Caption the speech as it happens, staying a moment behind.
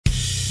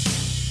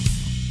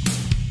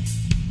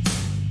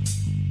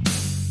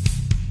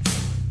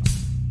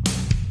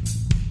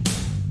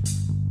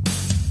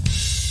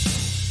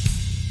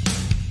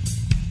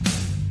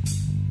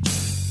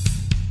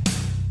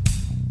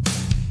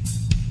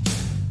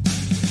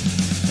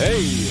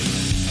Hey!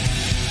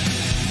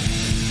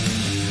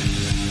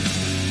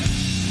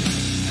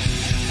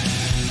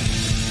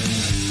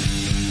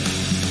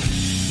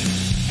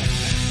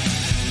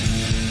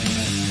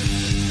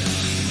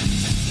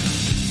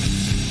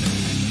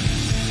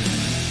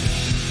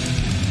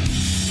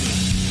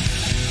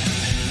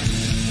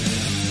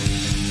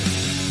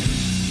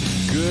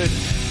 Good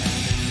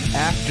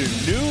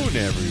afternoon,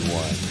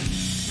 everyone.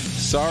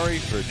 Sorry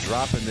for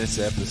dropping this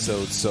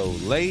episode so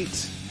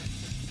late.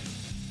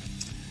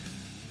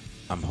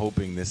 I'm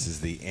hoping this is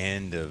the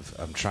end of.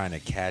 I'm trying to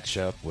catch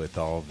up with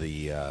all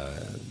the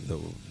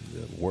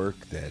work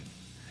that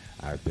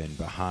I've been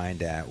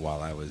behind at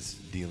while I was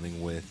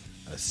dealing with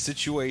a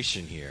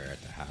situation here at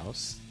the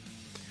house.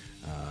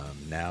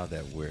 Now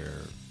that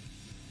we're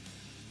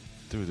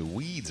through the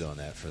weeds on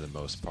that for the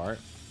most part,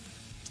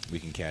 we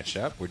can catch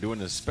up. We're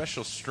doing a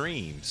special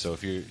stream, so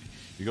if you're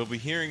going to be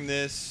hearing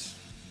this,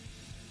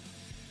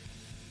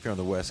 if you're on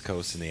the West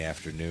Coast in the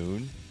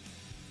afternoon,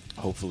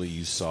 hopefully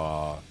you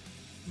saw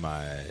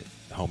my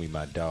homie,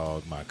 my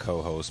dog, my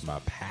co-host, my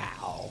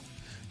pal,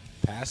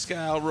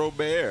 Pascal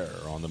Robert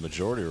on the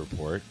Majority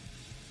Report,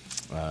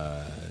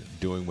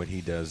 doing what he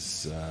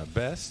does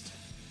best.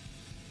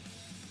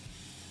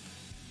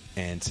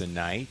 And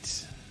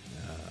tonight,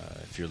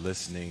 if you're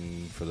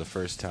listening for the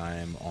first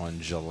time on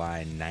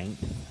July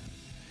 9th,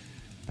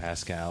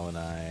 Pascal and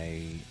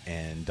I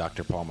and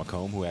Dr. Paul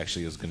Mocombe, who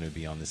actually is going to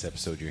be on this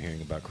episode you're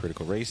hearing about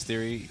critical race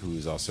theory, who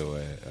is also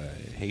a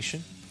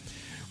Haitian,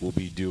 will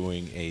be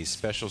doing a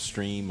special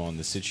stream on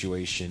the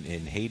situation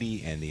in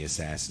Haiti and the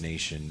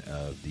assassination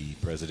of the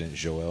President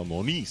Joël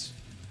Moïse.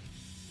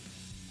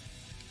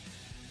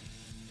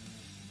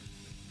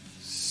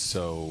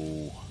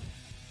 So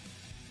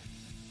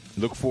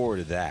look forward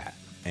to that.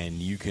 And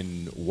you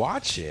can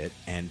watch it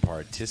and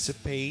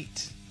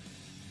participate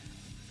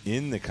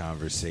in the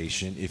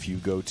conversation if you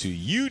go to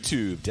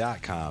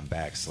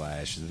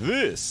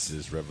youtube.com/This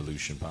is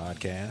Revolution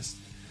Podcast.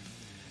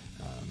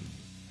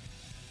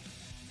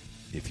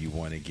 If you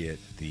want to get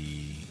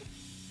the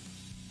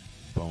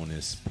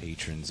bonus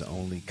patrons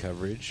only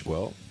coverage,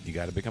 well, you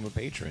got to become a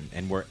patron.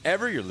 And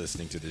wherever you're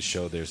listening to this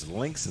show, there's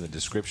links in the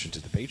description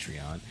to the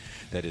Patreon.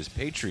 That is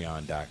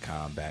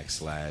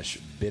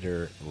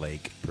patreon.com/Bitter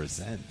Lake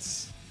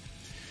Presents.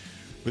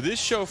 But this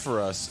show for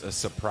us,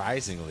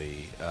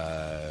 surprisingly,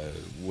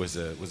 was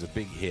a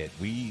big hit.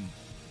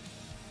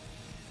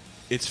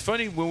 It's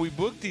funny when we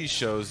book these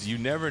shows, you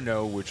never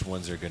know which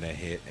ones are going to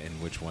hit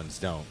and which ones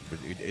don't. But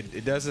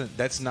it doesn't.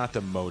 That's not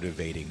the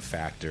motivating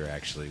factor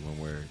actually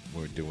when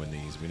we're doing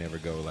these. We never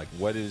go like,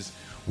 where's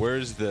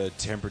the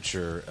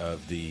temperature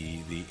of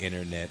the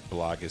internet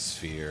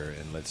blogosphere,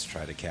 and let's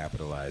try to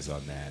capitalize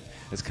on that.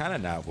 It's kind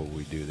of not what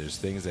we do. There's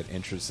things that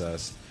interest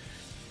us.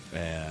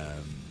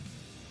 And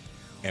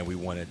we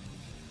want to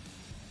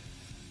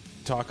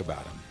talk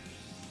about them.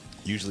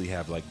 Usually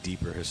have like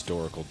deeper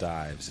historical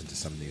dives into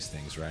some of these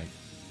things, right?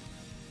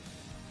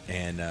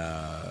 And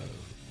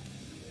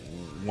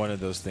one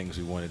of those things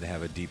we wanted to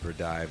have a deeper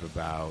dive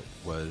about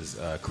was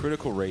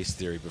critical race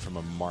theory, but from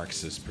a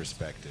Marxist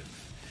perspective.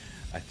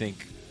 I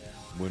think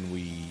when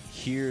we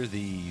hear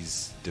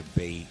these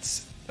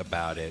debates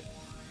about it,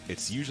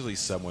 it's usually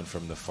someone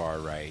from the far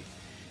right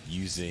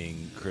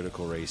using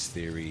critical race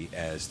theory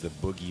as the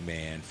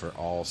boogeyman for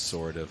all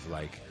sort of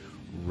like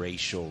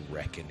racial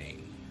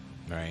reckoning,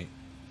 right?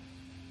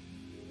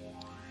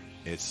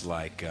 It's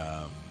like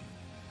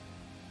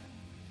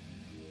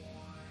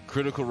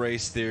critical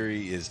race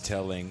theory is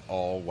telling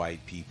all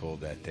white people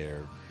that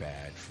they're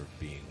bad for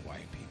being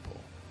white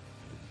people.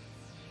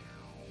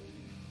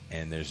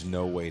 And there's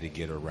no way to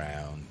get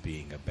around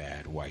being a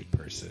bad white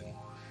person.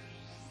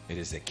 It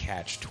is a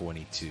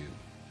catch-22.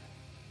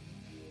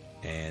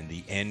 And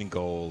the end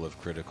goal of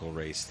critical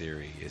race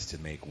theory is to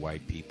make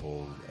white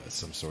people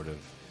some sort of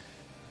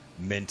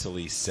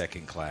mentally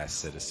second-class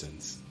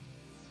citizens.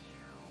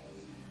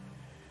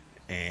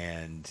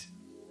 And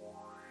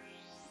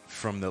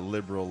from the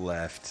liberal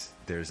left,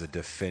 there's a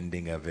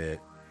defending of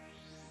it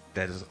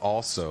that is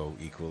also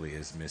equally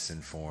as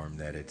misinformed,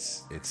 that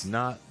it's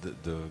not the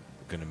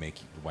going to make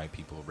white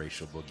people a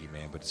racial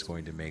boogeyman, but it's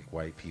going to make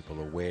white people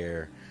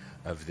aware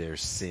of their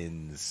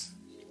sins.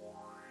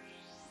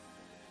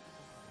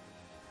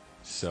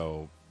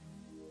 So,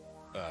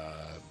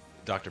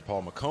 Dr.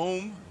 Paul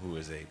Mocombe, who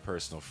is a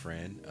personal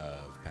friend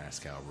of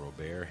Pascal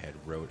Robert, had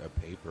wrote a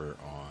paper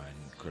on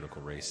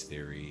critical race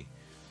theory,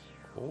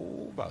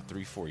 about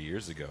 3-4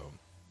 years ago.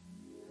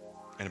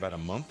 And about a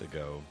month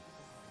ago,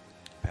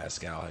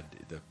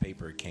 the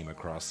paper came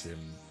across him,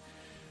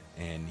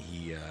 and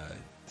he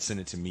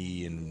sent it to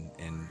me and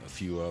a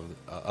few of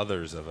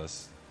others of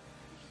us,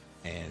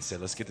 and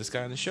said, let's get this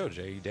guy on the show.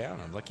 Jay, you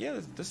down? I'm like,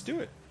 yeah, let's do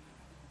it.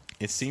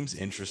 It seems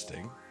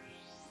interesting.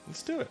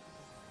 Let's do it.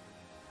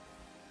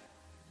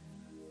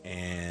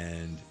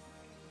 And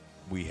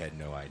we had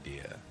no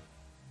idea.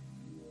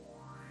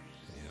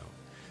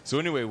 So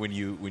anyway, when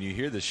you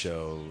hear the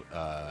show,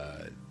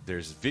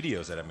 there's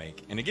videos that I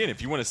make. And again,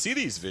 if you want to see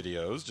these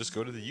videos, just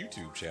go to the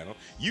YouTube channel,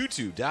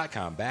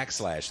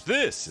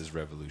 youtube.com/This is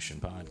Revolution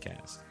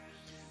Podcast.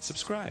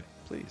 subscribe,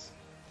 please.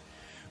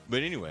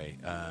 But anyway,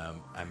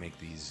 I make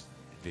these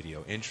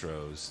video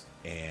intros,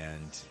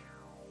 and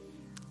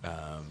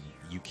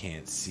you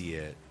can't see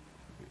it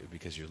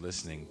because you're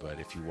listening, but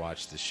if you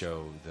watch the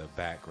show, the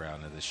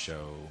background of the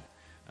show,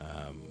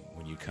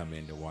 when you come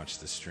in to watch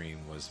the stream,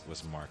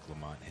 was Mark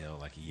Lamont Hill,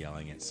 like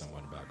yelling at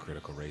someone about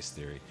critical race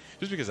theory,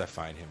 just because I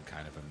find him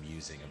kind of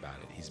amusing about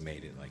it. He's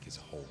made it like his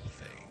whole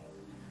thing.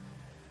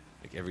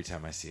 Like every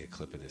time I see a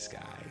clip of this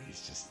guy,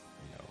 he's just,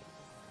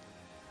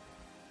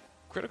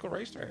 critical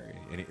race theory,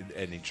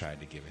 and he tried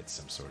to give it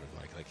some sort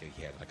of like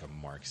he had like a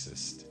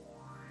Marxist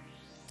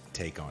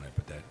take on it,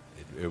 but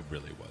it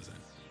really wasn't.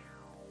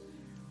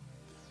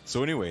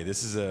 So anyway,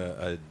 this is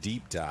a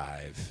deep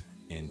dive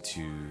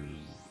into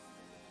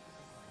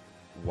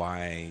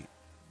why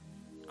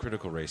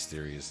critical race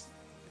theory is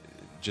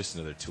just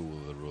another tool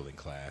of the ruling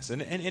class.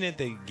 And in it,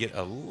 they get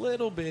a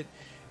little bit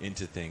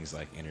into things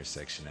like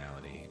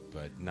intersectionality,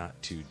 but not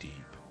too deep.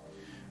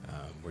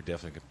 We're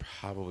definitely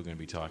probably going to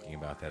be talking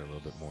about that a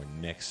little bit more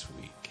next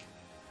week.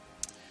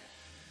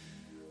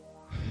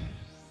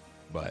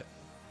 But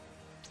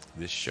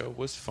this show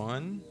was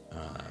fun,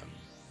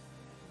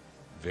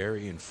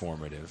 very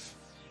informative.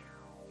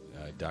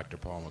 Dr.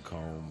 Paul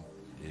Mocombe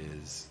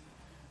is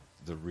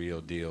the real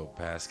deal.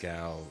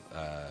 Pascal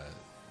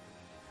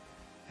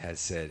has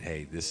said,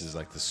 hey, this is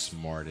like the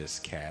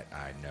smartest cat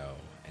I know,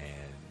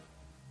 and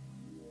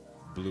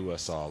blew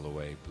us all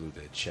away, blew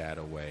the chat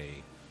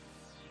away.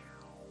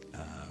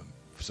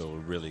 So we're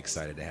really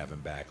excited to have him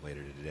back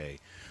later today.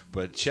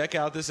 But check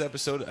out this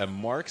episode, a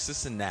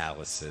Marxist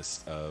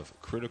analysis of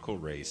critical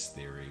race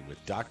theory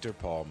with Dr.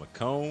 Paul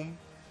Mocombe.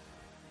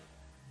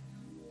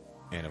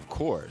 And of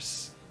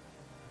course,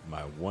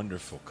 my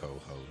wonderful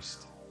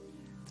co-host,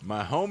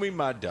 my homie,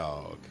 my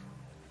dog,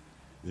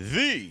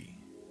 the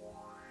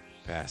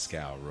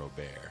Pascal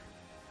Robert.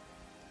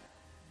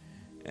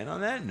 And on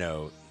that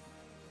note,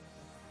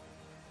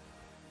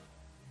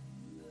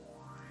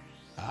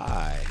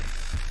 I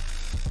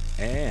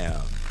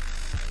am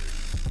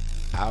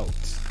out.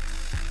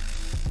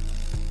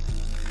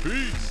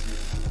 Peace.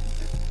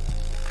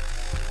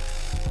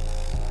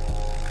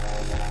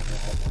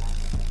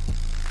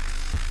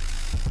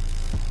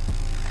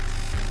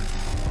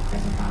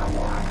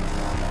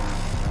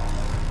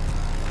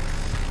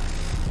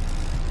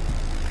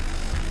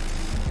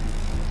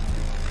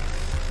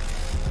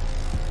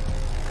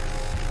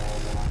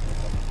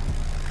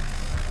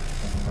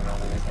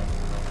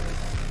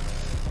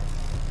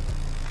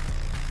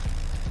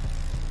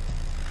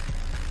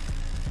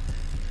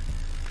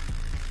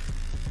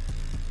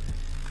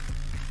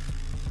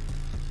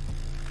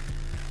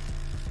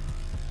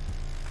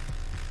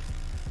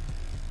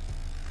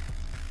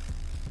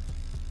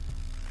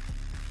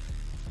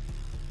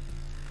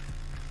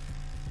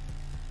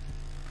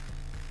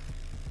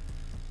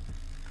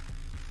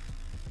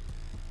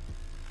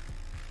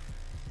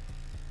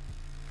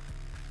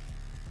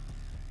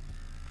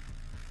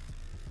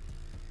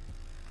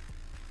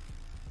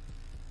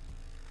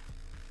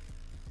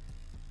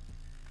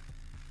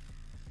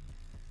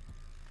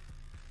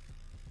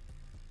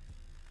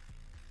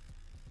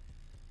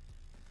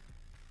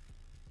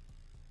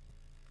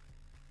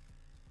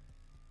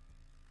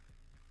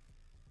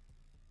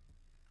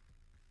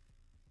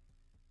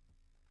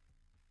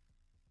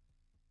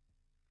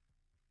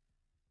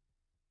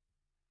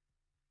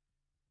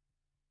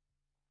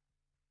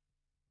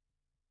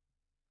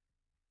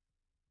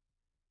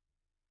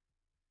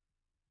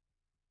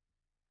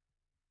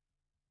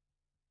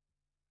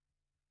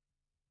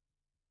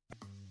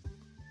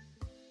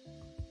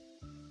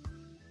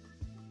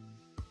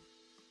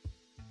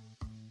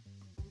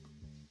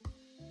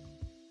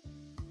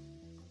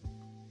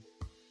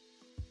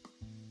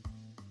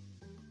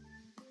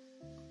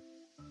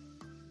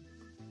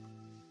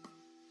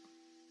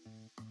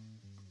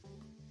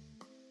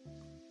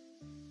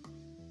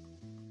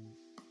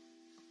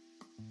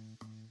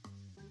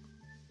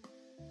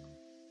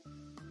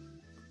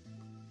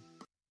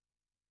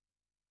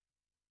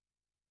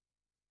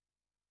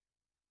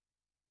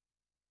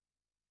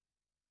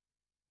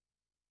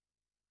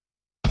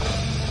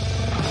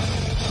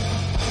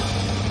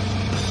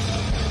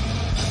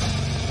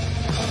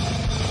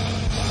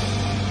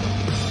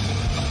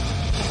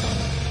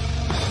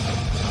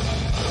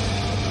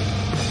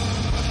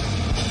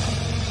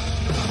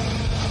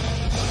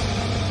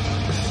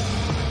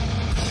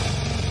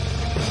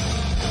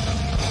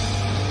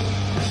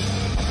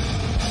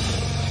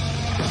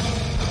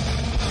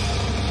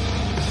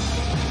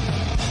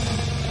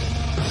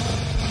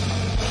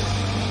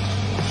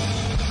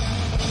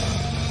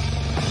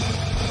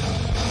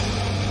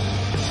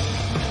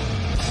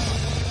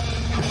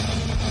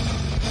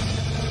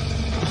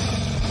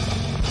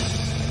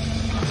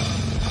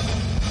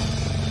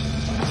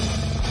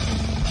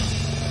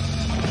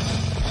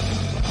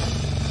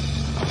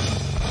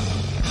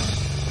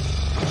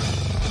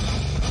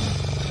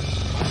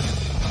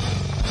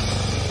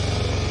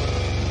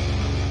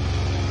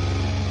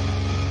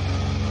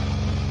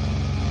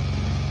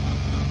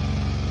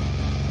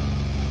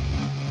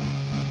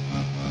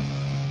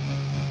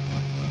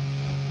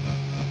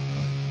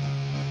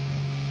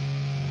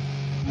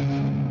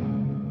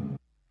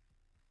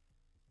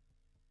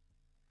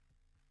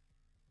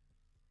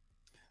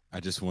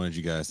 just wanted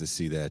you guys to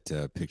see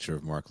that picture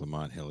of Mark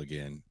Lamont Hill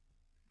again,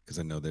 because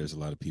I know there's a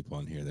lot of people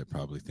on here that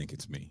probably think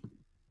it's me.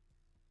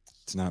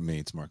 It's not me.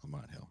 It's Mark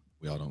Lamont Hill.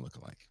 We all don't look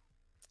alike.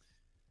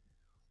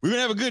 We're going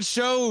to have a good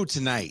show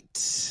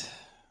tonight.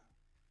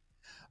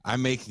 I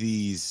make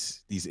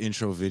these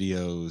intro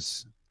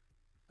videos,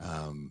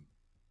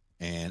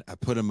 and I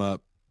put them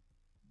up.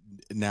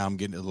 Now I'm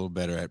getting a little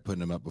better at putting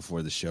them up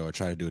before the show. I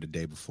try to do it a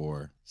day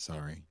before.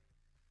 Sorry.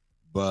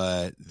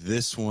 But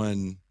this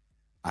one,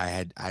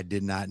 I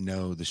did not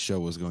know the show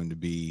was going to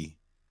be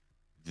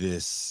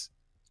this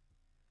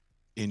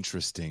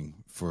interesting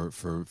for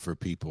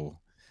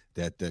people,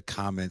 that the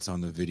comments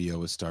on the video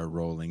would start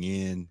rolling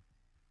in,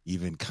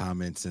 even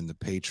comments in the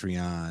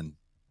Patreon,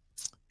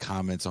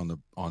 comments on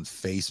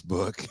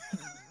Facebook.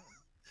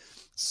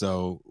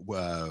 So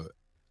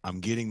I'm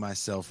getting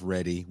myself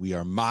ready. We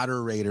are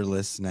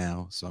moderatorless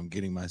now, so I'm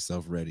getting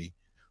myself ready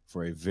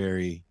for a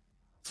very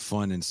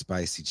fun and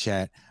spicy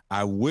chat.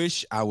 I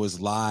wish I was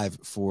live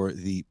for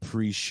the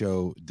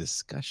pre-show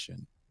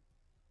discussion,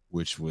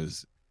 which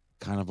was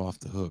kind of off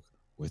the hook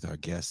with our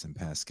guests and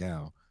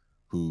Pascal,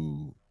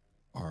 who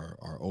are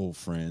our old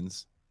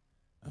friends.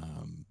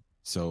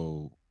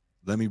 So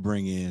let me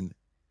bring in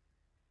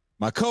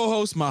my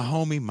co-host, my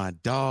homie, my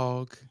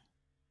dog,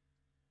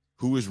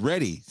 who is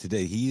ready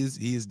today. He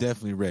is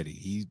definitely ready.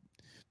 He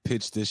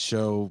pitched this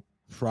show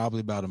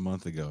probably about a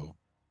month ago,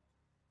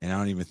 and I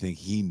don't even think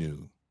he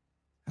knew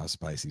how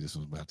spicy this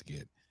was about to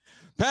get.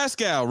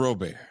 Pascal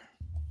Robert.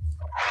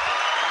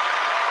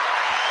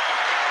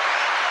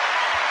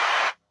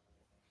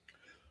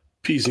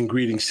 Peace and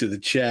greetings to the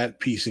chat.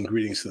 Peace and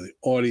greetings to the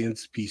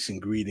audience. Peace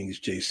and greetings,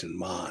 Jason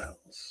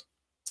Miles.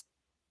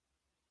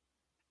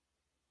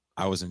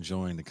 I was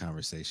enjoying the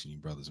conversation you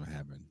brothers were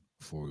having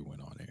before we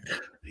went on air.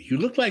 You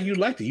look like you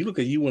liked it. You look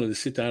like you wanted to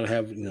sit down and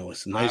have, a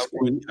nice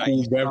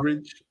cool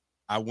beverage.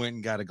 I went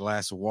and got a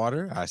glass of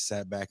water. I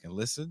sat back and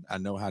listened. I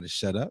know how to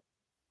shut up.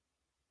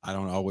 I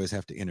don't always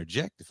have to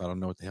interject if I don't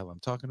know what the hell I'm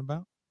talking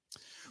about.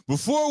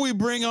 Before we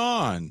bring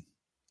on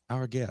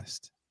our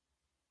guest,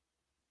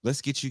 let's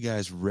get you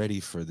guys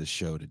ready for the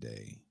show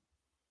today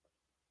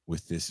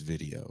with this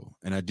video.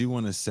 And I do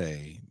want to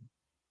say,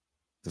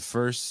 the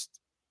first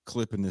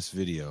clip in this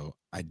video,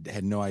 I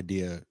had no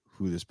idea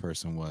who this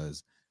person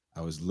was.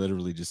 I was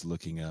literally just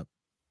looking up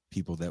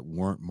people that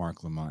weren't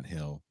Mark Lamont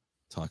Hill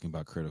talking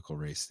about critical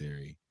race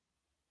theory.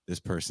 This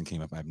person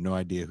came up. I have no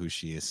idea who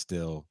she is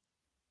still.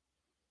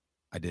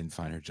 I didn't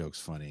find her jokes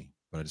funny,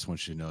 but I just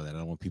want you to know that I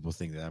don't want people to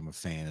think that I'm a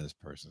fan of this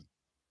person.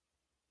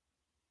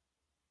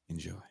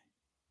 Enjoy.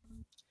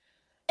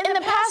 In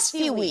the past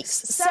few weeks,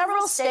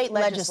 several state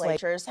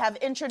legislatures have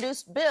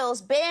introduced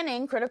bills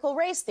banning critical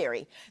race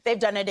theory. They've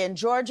done it in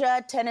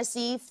Georgia,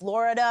 Tennessee,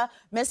 Florida,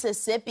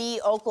 Mississippi,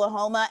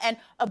 Oklahoma, and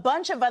a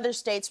bunch of other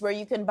states where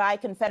you can buy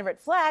Confederate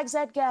flags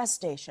at gas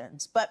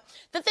stations. But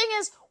the thing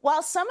is,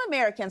 while some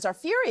Americans are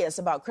furious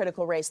about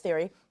critical race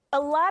theory, a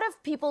lot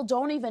of people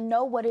don't even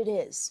know what it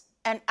is.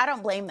 And I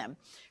don't blame them.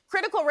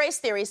 Critical race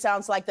theory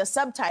sounds like the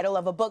subtitle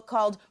of a book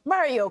called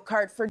Mario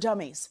Kart for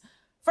Dummies.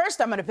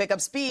 First, I'm going to pick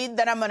up speed,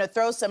 then I'm going to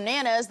throw some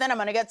nanas, then I'm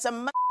going to get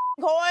some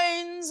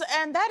coins,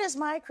 and that is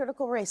my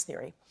critical race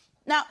theory.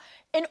 Now,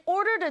 in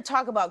order to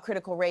talk about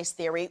critical race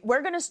theory,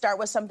 we're going to start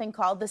with something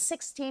called the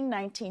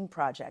 1619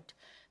 Project.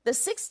 The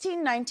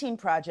 1619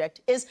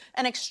 Project is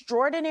an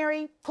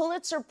extraordinary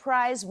Pulitzer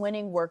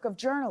Prize-winning work of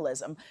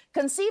journalism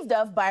conceived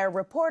of by a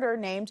reporter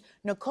named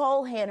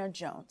Nicole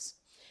Hannah-Jones.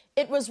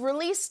 It was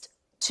released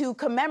to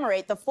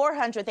commemorate the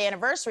 400th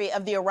anniversary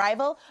of the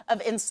arrival of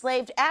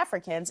enslaved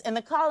Africans in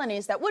the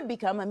colonies that would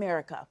become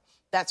America.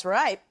 That's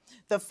right.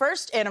 The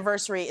first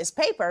anniversary is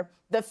paper,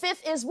 the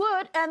 5th is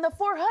wood, and the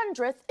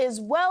 400th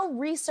is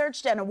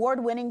well-researched and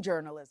award-winning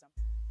journalism.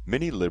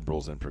 Many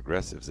liberals and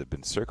progressives have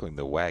been circling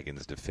the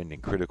wagons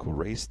defending critical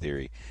race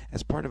theory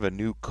as part of a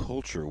new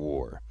culture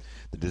war.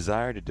 The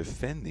desire to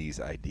defend these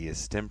ideas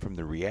stemmed from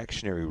the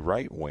reactionary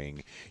right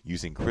wing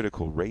using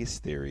critical race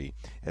theory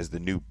as the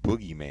new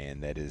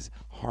boogeyman that is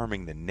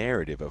harming the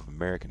narrative of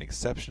American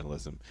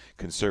exceptionalism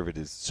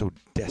conservatives so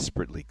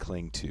desperately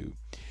cling to.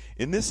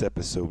 In this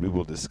episode, we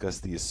will discuss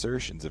the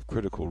assertions of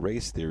critical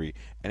race theory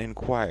and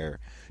inquire,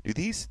 do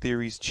these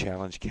theories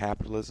challenge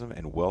capitalism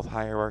and wealth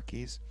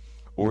hierarchies?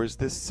 Or is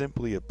this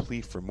simply a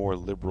plea for more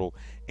liberal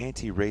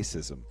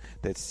anti-racism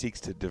that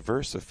seeks to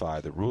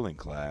diversify the ruling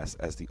class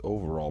as the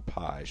overall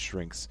pie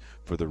shrinks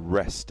for the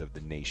rest of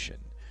the nation?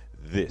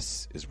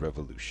 This is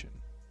revolution.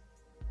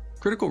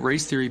 Critical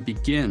race theory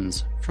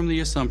begins from the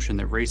assumption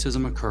that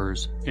racism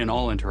occurs in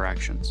all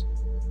interactions.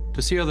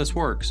 To see how this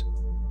works,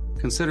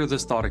 consider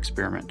this thought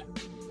experiment.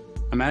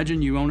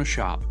 Imagine you own a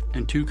shop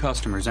and two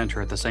customers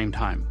enter at the same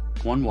time,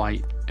 one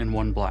white and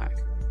one black.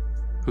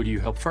 Who do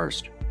you help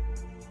first?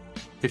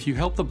 If you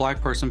help the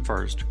black person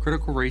first,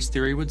 critical race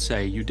theory would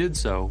say you did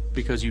so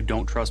because you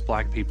don't trust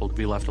black people to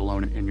be left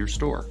alone in your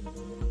store.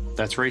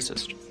 That's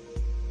racist.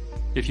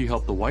 If you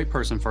help the white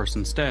person first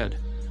instead,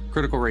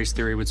 critical race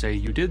theory would say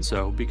you did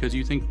so because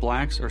you think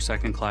blacks are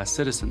second-class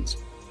citizens.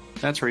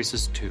 That's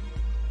racist too.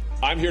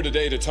 I'm here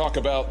today to talk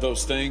about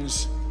those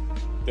things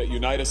that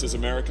unite us as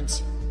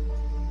Americans,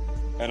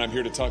 and I'm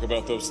here to talk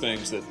about those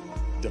things that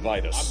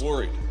divide us. I'm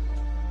worried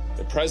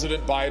that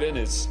President Biden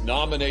is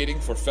nominating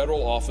for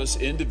federal office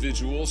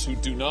individuals who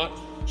do not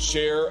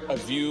share a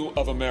view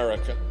of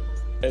America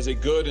as a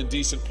good and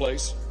decent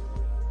place,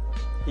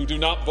 who do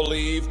not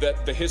believe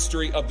that the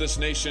history of this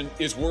nation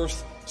is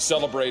worth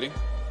celebrating,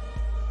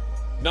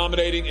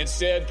 nominating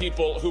instead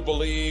people who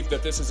believe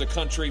that this is a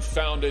country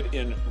founded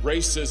in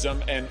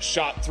racism and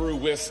shot through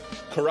with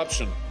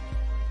corruption.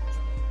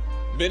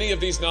 Many of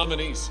these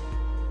nominees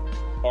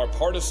are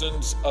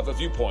partisans of a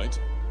viewpoint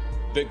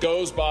that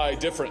goes by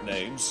different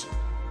names,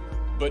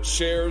 but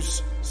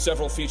shares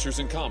several features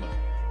in common.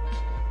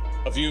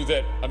 A view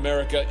that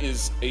America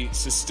is a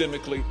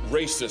systemically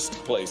racist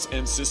place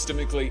and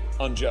systemically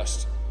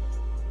unjust.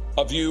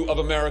 A view of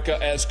America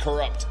as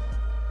corrupt.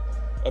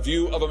 A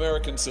view of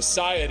American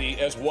society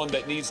as one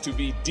that needs to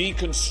be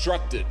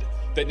deconstructed,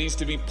 that needs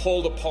to be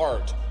pulled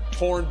apart,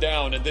 torn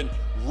down, and then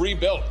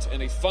rebuilt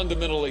in a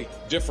fundamentally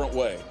different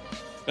way.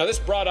 Now, this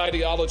broad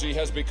ideology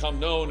has become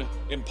known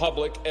in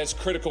public as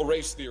critical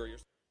race theory.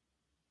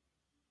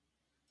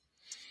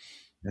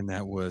 And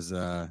that was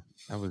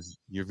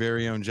your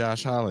very own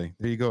Josh Hawley.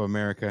 There you go,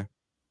 America.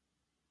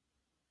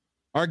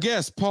 Our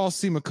guest, Paul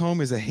C.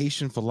 Mocombe, is a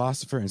Haitian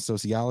philosopher and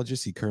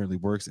sociologist. He currently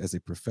works as a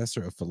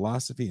professor of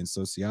philosophy and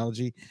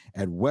sociology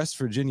at West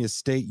Virginia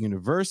State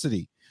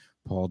University.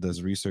 Paul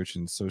does research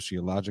in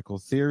sociological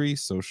theory,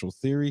 social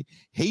theory,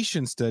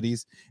 Haitian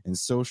studies, and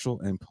social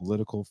and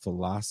political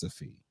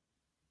philosophy.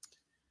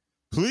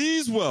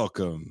 Please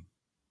welcome,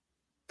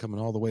 coming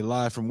all the way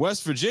live from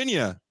West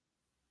Virginia,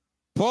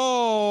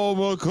 Paul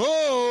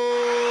Mocombe.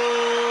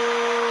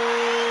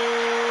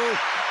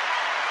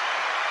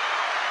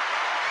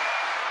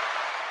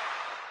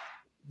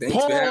 Thanks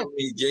for having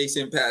me,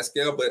 Jason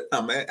Pascal, but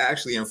I'm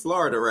actually in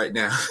Florida right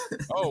now.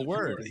 Oh,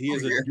 word. He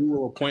is a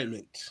dual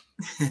appointment.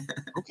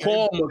 Okay.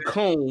 Paul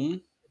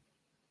Mocombe,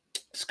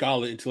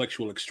 scholar,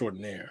 intellectual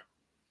extraordinaire.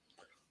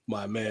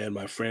 My man,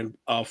 my friend.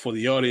 For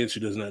the audience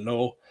who does not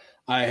know,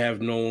 I have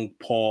known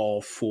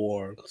Paul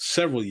for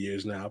several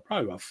years now,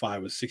 probably about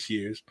 5 or 6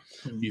 years.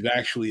 Mm-hmm. We've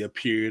actually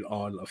appeared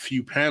on a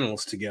few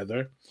panels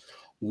together,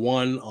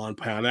 one on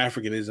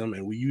Pan-Africanism,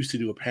 and we used to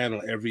do a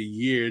panel every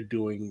year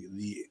during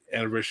the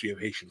anniversary of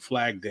Haitian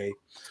Flag Day,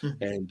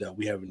 and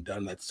we haven't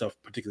done that stuff,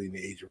 particularly in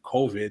the age of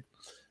COVID.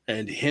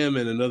 And him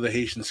and another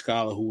Haitian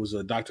scholar who was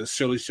a Dr.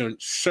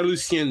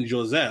 Celucien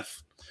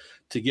Joseph,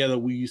 together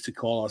we used to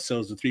call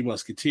ourselves the Three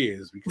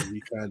Musketeers because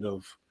we kind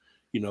of,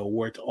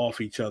 worked off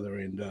each other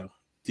and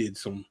did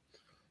some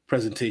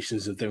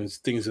presentations and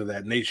things of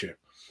that nature.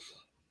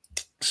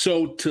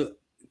 So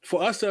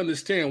for us to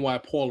understand why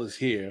Paul is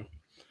here,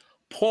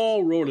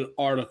 Paul wrote an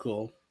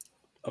article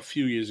a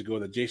few years ago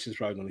that Jason's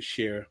probably going to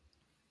share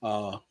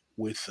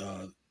with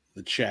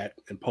the chat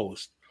and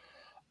post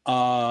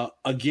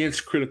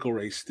against critical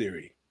race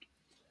theory.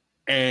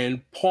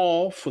 And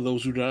Paul, for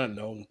those who do not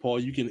know, Paul,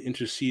 you can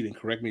intercede and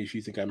correct me if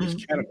you think I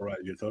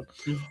miscategorized your thought.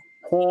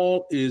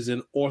 Paul is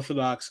an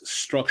orthodox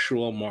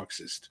structural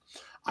Marxist.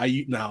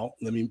 Now,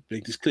 let me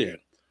make this clear.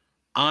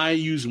 I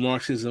use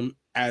Marxism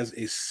as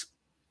a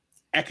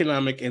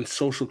economic and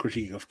social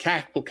critique of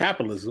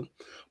capitalism,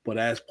 but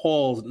as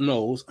Paul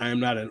knows, I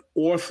am not an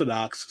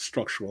orthodox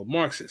structural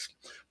Marxist.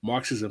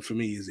 Marxism for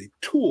me is a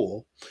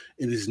tool.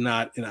 It is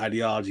not an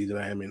ideology that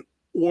I am an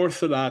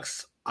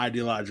orthodox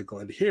ideological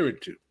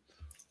adherent to.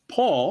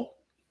 Paul,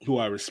 who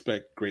I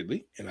respect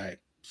greatly, and I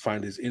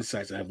find his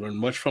insights, I have learned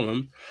much from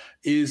him,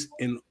 is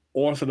an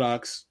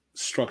orthodox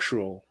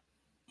structural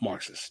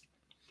Marxist.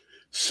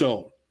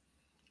 So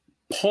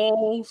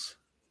Paul's...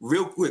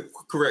 Real quick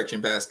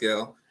correction,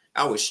 Pascal.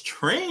 I was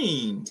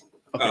trained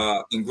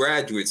in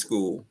graduate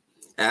school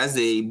as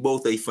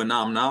both a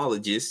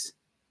phenomenologist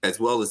as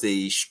well as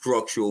a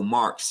structural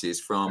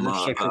Marxist from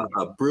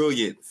a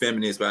brilliant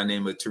feminist by the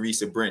name of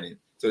Teresa Brennan.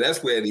 So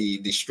that's where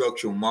the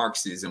structural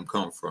Marxism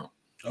come from.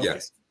 Okay.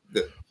 Yes.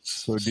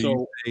 So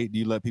do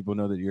you let people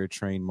know that you're a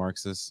trained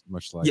Marxist,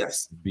 much like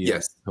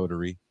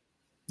Coterie?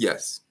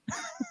 Yes.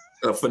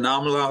 A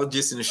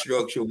phenomenologist and a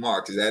structural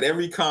Marxist. At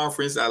every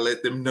conference, I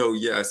let them know,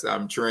 yes,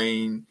 I'm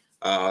trained.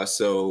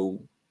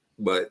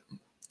 But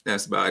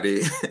that's about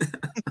it.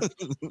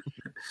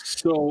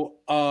 So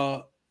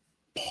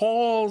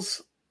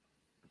Paul's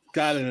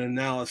got an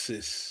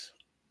analysis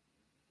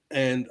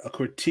and a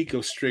critique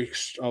of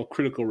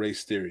critical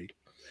race theory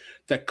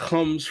that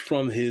comes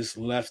from his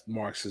left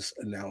Marxist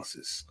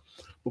analysis.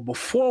 But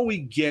before we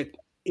get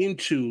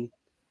into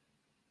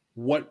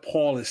what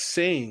Paul is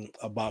saying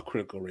about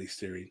critical race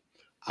theory,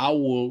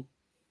 I'm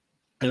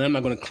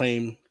not going to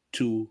claim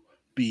to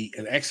be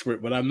an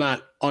expert, but I'm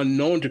not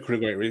unknown to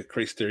critical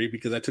race theory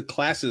because I took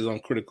classes on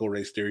critical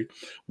race theory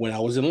when I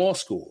was in law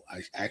school.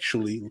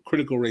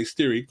 Critical race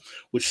theory,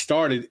 which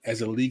started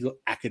as a legal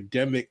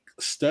academic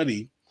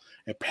study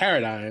and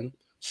paradigm,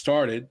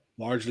 started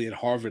largely at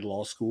Harvard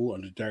Law School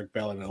under Derek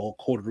Bell and a whole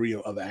coterie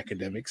of other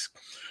academics,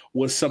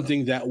 was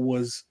something that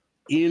was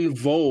in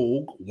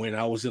vogue when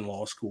I was in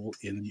law school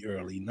in the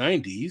early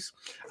 90s.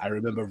 I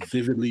remember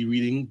vividly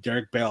reading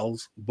Derek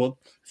Bell's book,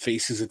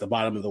 Faces at the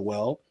Bottom of the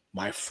Well,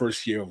 my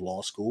first year of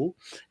law school,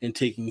 and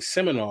taking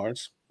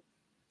seminars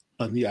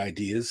on the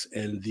ideas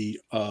and the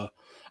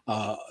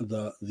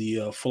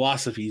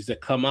philosophies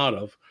that come out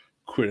of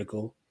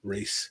critical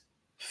race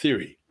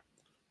theory.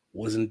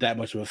 Wasn't that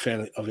much of a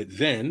fan of it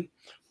then,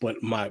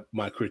 but my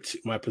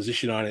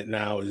position on it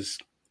now is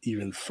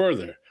even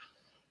further.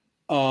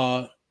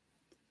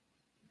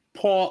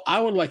 Paul, I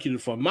would like you to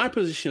form my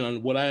position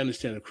on what I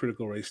understand of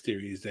critical race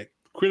theory is that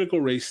critical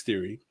race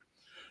theory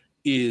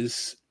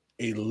is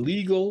a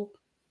legal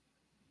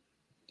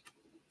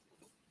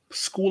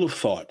school of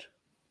thought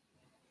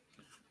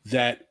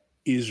that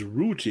is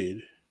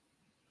rooted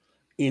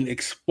in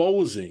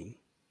exposing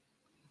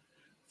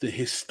the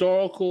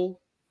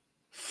historical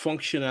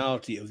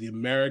functionality of the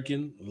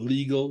American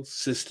legal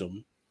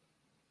system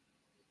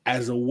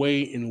as a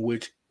way in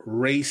which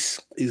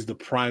race is the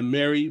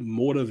primary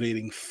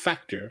motivating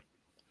factor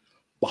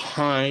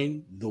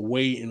behind the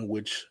way in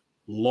which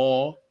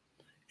law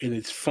and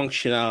its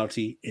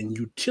functionality and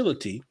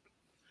utility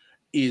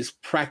is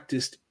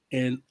practiced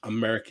in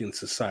American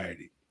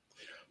society.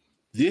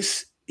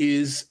 This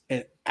is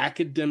an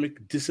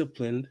academic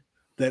discipline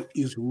that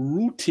is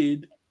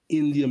rooted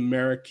in the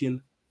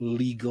American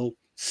legal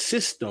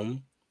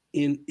system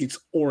in its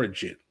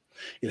origin.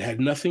 It had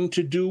nothing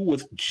to do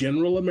with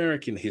general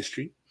American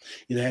history.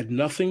 It had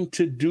nothing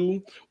to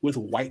do with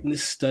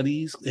whiteness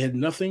studies. It had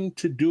nothing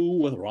to do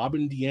with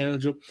Robin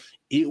DiAngelo.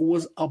 It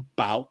was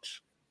about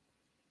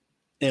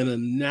an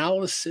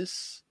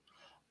analysis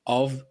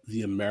of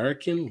the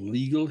American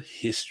legal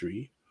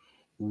history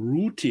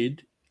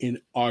rooted in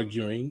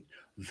arguing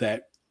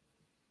that,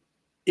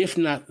 if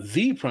not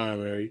the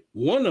primary,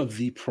 one of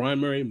the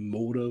primary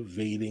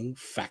motivating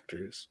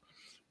factors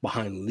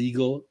behind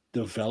legal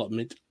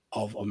development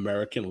of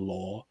American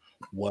law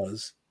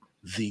was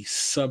the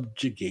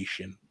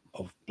subjugation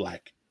of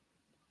Black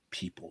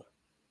people.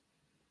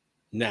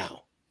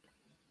 Now,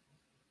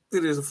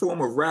 it is a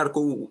form of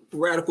radical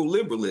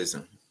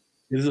liberalism.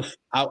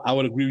 I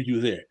would agree with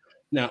you there.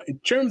 Now, in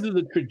terms of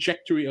the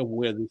trajectory of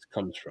where this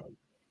comes from,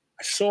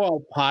 I saw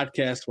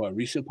a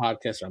recent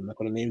podcast, I'm not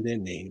going to name their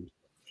names,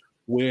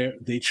 where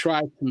they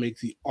tried to make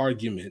the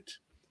argument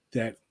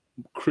that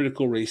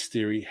critical race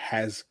theory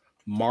has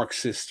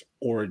Marxist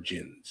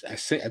origins. I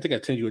think I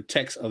sent you a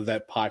text of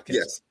that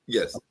podcast.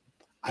 Yes.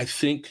 I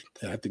think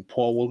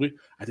Paul will agree,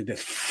 I think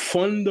that's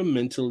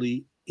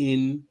fundamentally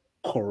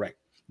incorrect.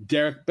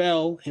 Derek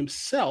Bell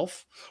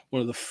himself,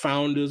 one of the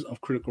founders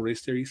of critical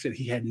race theory, said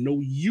he had no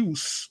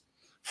use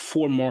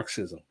for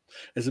Marxism.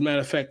 As a matter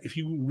of fact, if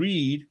you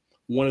read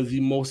one of the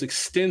most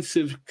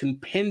extensive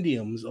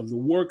compendiums of the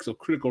works of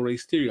critical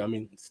race theory, I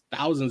mean,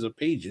 thousands of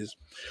pages,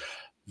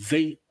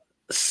 they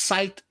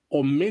cite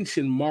or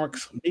mention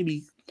Marx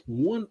maybe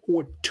one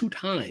or two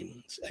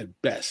times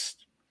at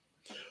best.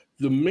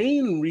 The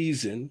main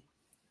reason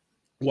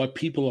why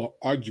people are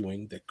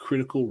arguing that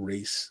critical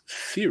race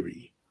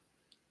theory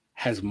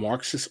has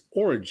Marxist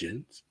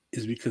origins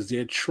is because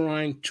they're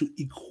trying to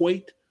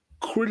equate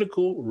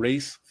critical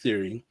race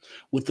theory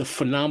with the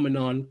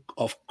phenomenon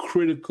of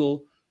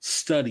critical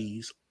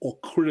studies or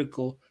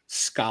critical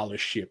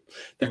scholarship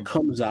that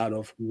comes out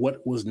of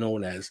what was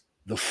known as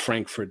the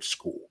Frankfurt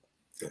School.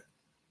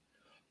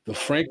 The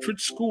Frankfurt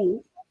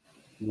School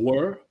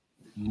were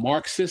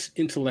Marxist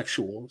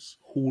intellectuals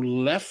who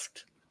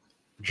left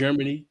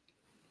Germany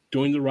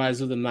during the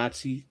rise of the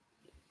Nazi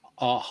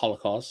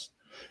Holocaust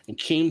and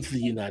came to the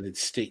United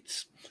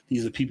States.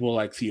 These are people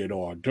like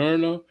Theodor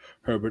Adorno,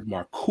 Herbert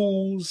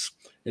Marcuse,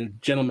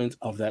 and gentlemen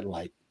of that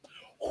like,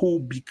 who,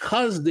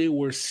 because they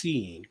were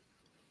seeing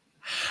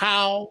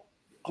how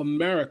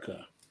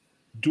America,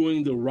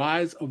 during the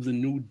rise of the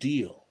New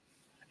Deal,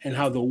 and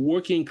how the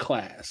working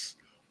class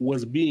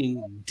was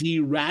being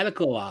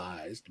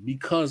de-radicalized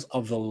because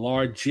of the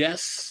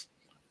largesse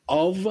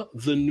of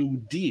the New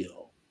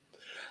Deal,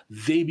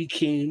 they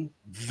became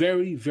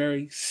very,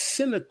 very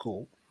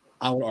cynical,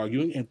 I would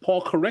argue, and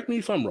Paul, correct me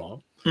if I'm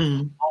wrong,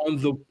 on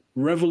the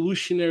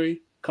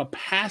revolutionary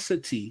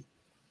capacity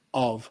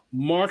of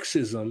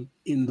Marxism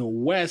in the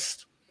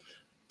West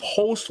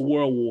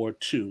post-World War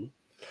II,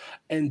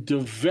 and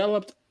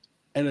developed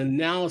an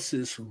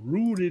analysis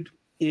rooted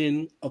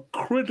in a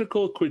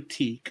critical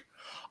critique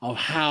of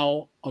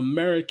how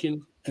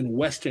American and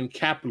Western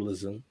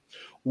capitalism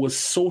was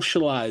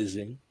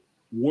socializing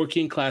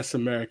working class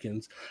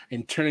Americans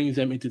and turning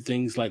them into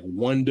things like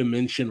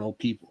one-dimensional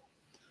people.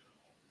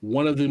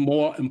 One of the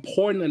more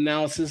important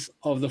analysis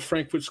of the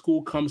Frankfurt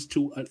School comes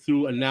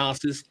through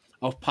analysis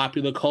of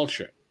popular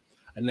culture,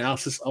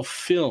 analysis of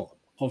film,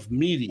 of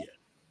media.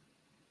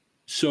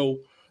 So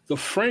the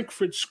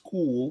Frankfurt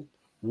School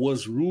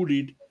was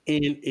rooted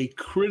in a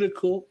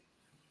critical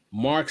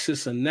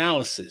Marxist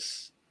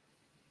analysis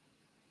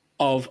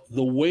of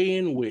the way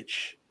in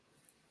which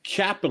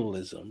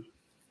capitalism,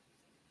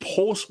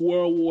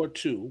 post-World War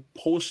II,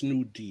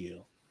 post-New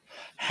Deal,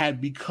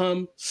 had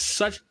become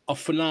such a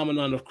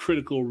phenomenon of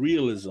critical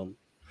realism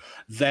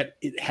that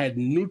it had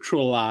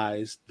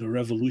neutralized the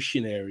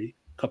revolutionary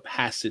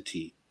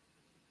capacity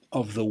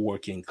of the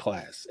working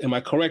class. Am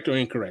I correct or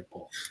incorrect,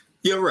 Paul?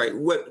 Yeah, right.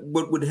 What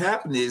would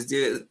happen is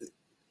there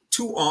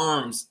two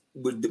arms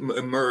would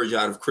emerge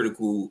out of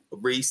critical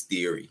race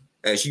theory.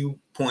 As you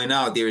point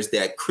out, there's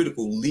that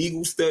critical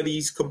legal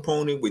studies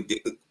component with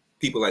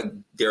people like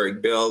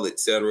Derek Bell, et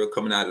cetera,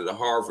 coming out of the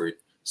Harvard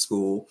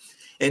School.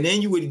 And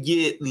then you would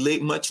get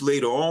much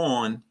later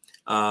on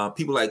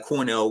people like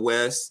Cornel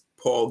West,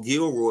 Paul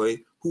Gilroy,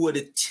 who would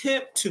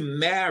attempt to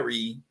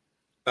marry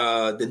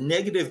the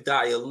negative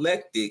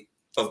dialectic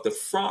of the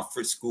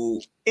Frankfurt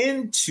School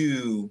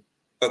into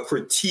a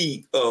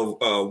critique of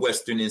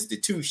Western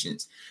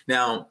institutions.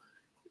 Now,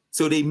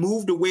 so they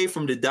moved away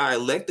from the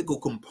dialectical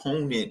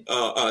component,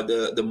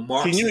 the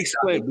Marxist. Can you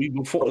explain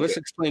before? Okay. Let's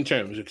explain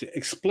terms.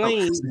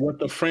 Explain what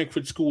the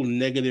Frankfurt School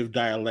negative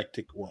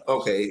dialectic was.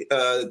 Okay,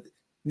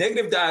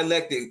 negative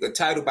dialectic, a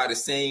title by the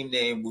same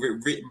name,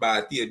 written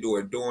by Theodore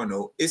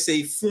Adorno. It's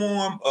a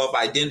form of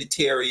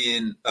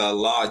identitarian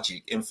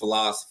logic in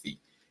philosophy.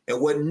 And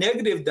what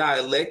negative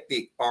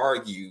dialectic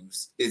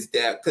argues is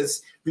that,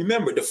 because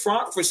remember, the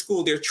Frankfurt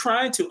School, they're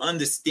trying to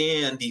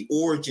understand the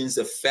origins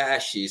of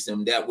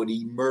fascism that would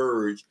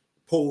emerge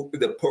during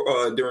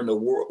the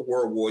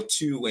World War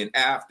II and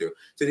after.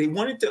 So they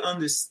wanted to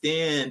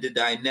understand the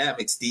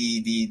dynamics,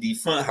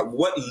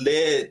 what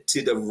led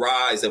to the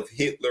rise of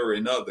Hitler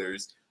and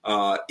others,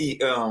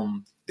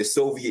 the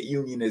Soviet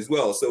Union as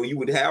well. So you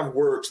would have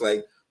works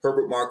like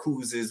Herbert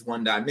Marcuse's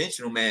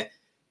One-Dimensional Man,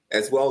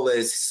 as well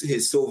as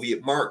his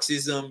Soviet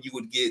Marxism. You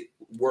would get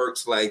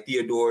works like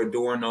Theodore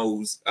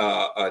Adorno's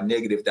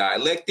negative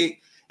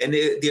dialectic. And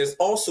there's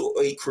also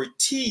a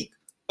critique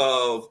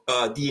of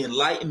the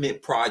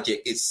Enlightenment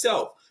project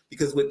itself,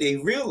 because what they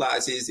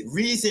realize is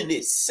reason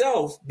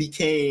itself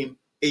became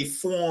a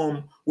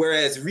form,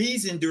 whereas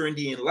reason during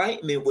the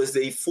Enlightenment was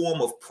a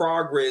form of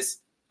progress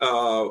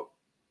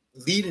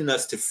leading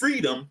us to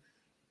freedom.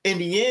 In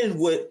the end,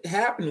 what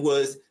happened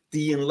was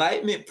the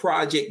Enlightenment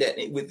project, that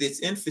with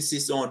its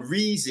emphasis on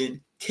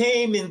reason,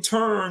 came in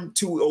turn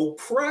to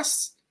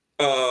oppress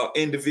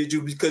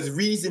individuals, because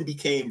reason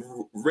became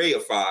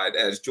reified,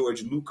 as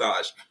George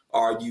Lukács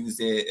argues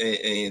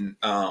in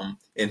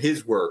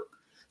his work.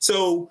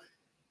 So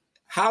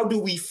how do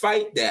we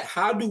fight that?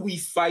 How do we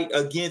fight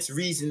against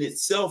reason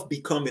itself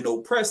becoming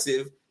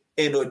oppressive?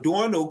 And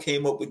Adorno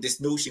came up with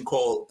this notion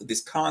called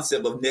this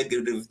concept of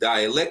negative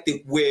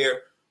dialectic,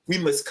 where we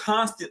must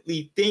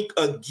constantly think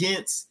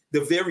against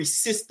the very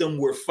system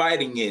we're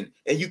fighting in.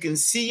 And you can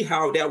see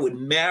how that would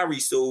marry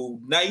so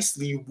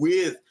nicely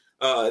with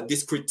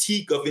this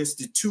critique of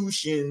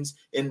institutions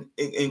and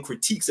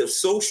critiques of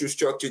social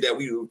structure that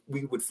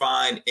we would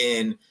find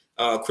in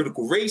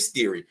critical race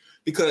theory.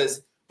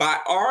 Because by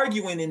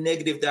arguing in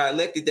negative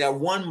dialectic that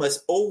one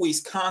must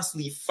always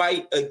constantly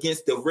fight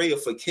against the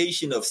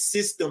reification of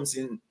systems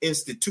and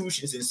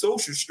institutions and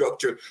social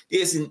structure,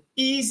 there's an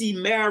easy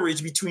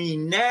marriage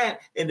between that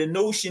and the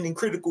notion in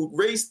critical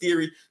race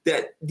theory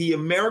that the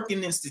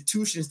American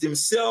institutions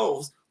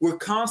themselves were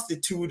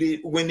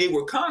constituted, when they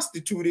were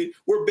constituted,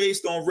 were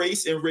based on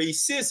race and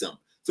racism.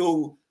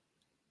 So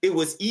it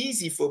was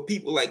easy for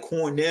people like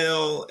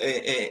Cornell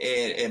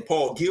and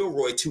Paul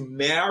Gilroy to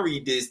marry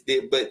this,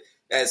 but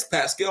as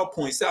Pascal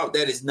points out,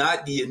 that is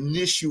not the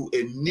initial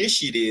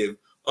initiative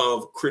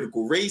of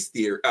critical race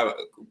theory,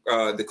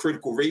 the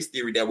critical race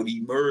theory that would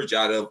emerge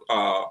out of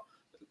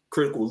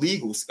critical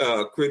legal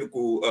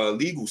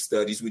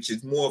studies, which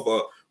is more of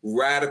a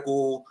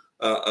radical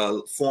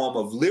form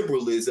of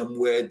liberalism,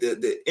 where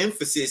the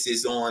emphasis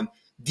is on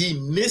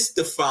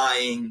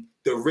demystifying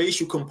the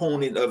racial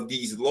component of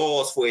these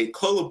laws for a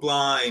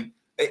colorblind,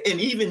 and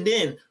even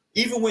then,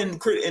 even when in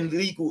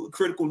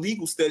critical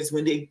legal studies,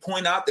 when they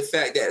point out the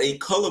fact that a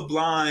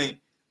colorblind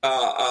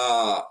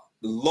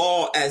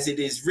law as it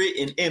is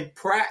written in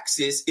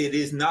praxis, it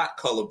is not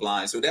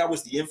colorblind. So that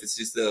was the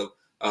emphasis of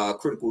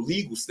critical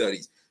legal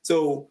studies.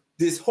 So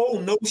this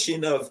whole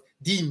notion of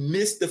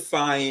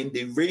demystifying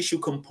the racial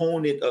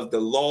component of the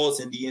laws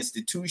and the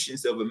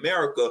institutions of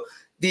America,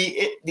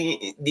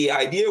 the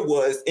idea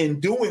was,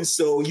 in doing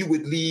so, you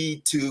would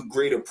lead to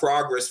greater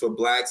progress for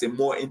Blacks and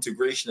more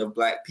integration of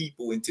Black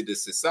people into the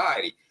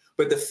society.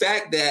 But the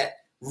fact that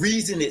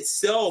reason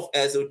itself,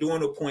 as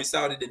Adorno points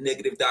out in the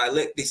negative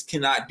dialectics,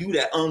 cannot do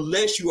that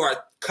unless you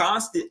are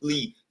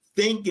constantly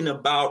thinking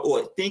about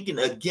or thinking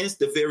against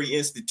the very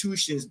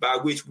institutions by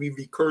which we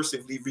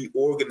recursively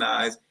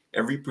reorganize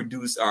and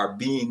reproduce our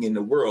being in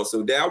the world.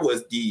 So that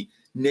was the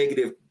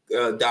negative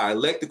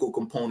dialectical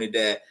component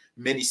that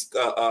many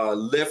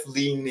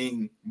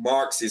left-leaning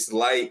Marxists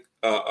like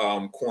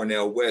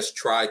Cornel West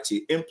tried to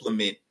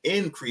implement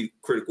in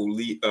critical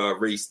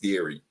race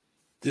theory.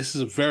 This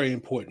is very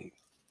important.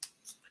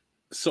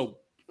 So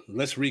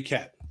let's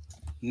recap.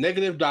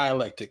 Negative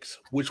dialectics,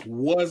 which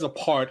was a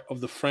part of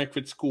the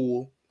Frankfurt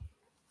School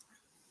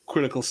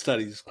critical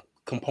studies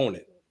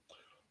component,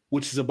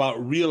 which is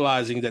about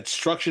realizing that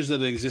structures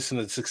that exist in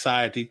a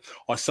society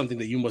are something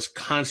that you must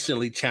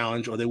constantly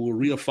challenge, or they will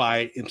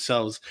reify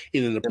themselves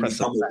in an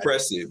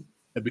oppressive.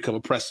 and become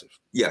oppressive.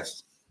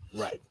 Yes.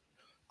 Right.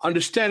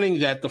 Understanding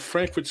that the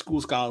Frankfurt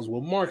School scholars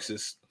were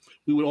Marxists,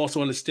 we would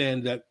also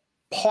understand that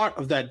part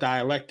of that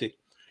dialectic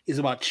is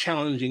about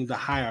challenging the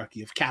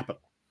hierarchy of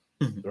capital,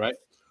 right?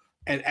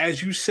 And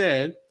as you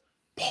said,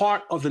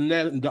 part of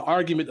the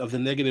argument of the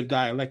negative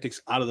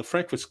dialectics out of the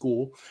Frankfurt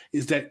School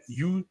is that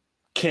you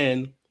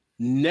can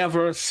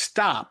never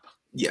stop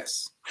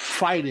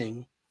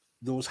fighting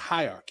those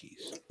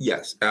hierarchies.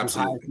 Yes, absolutely. Those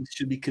hierarchies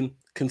should be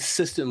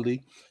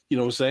consistently, you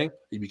know what I'm saying?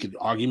 We could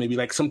argue maybe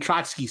like some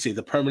Trotsky say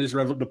the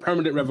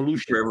permanent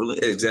revolution.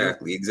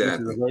 Exactly. This is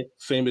a very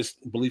famous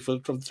belief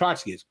of the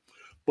Trotskyists.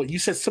 But you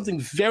said something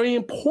very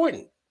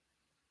important.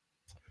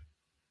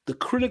 The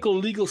critical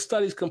legal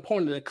studies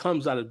component that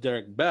comes out of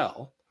Derek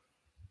Bell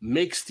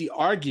makes the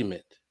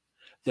argument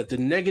that the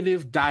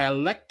negative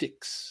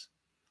dialectics,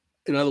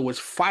 in other words,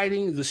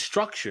 fighting the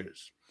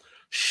structures,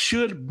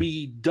 should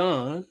be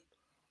done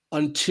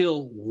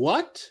until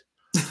what?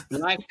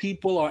 Black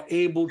people are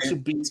able to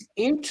be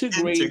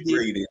integrated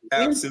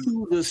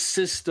into the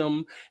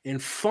system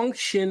and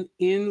function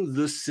in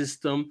the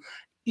system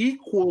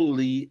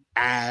equally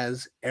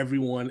as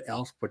everyone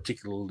else,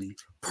 particularly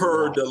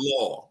per the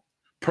law.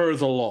 Per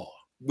the law.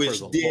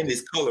 Which then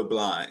is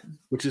colorblind.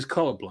 Which is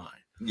colorblind.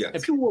 Yes.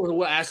 And people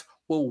will ask,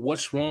 well,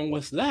 what's wrong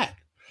with that?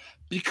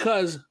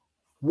 Because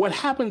what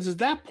happens at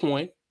that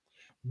point,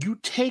 you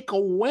take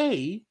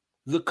away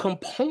the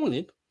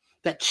component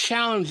that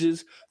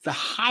challenges the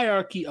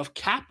hierarchy of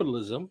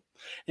capitalism.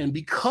 And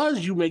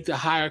because you make the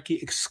hierarchy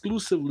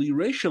exclusively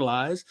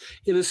racialized,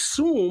 it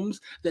assumes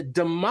that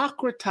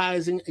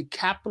democratizing a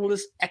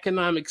capitalist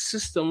economic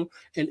system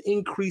and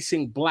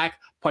increasing Black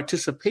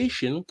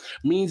participation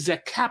means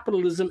that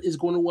capitalism is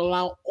going to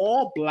allow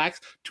all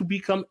Blacks to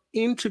become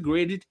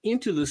integrated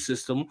into the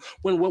system,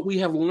 when what we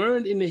have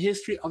learned in the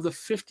history of the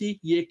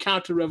 50-year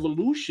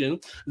counter-revolution,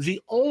 the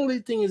only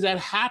thing that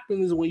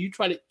happens when you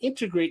try to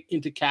integrate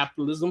into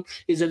capitalism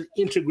is that it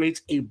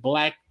integrates a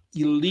Black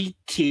elite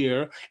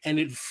tier, and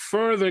it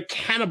further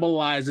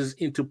cannibalizes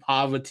into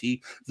poverty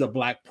the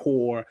Black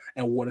poor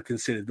and what are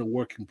considered the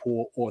working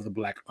poor or the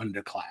Black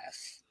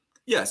underclass.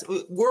 Yes,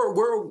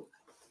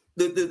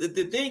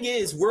 the thing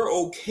is, we're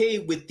okay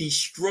with the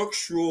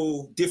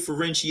structural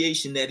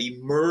differentiation that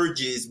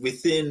emerges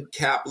within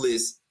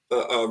capitalist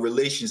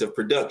relations of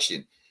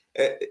production.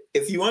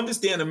 If you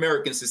understand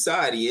American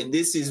society, and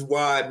this is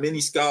why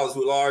many scholars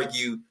will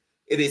argue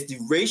it is the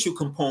racial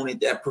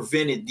component that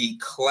prevented the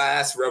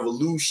class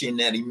revolution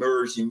that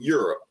emerged in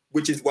Europe,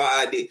 which is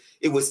why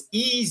it was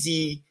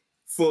easy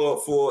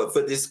for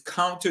this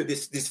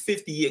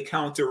 50-year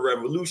counter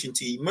revolution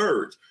to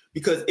emerge.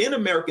 Because in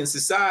American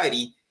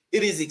society,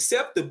 it is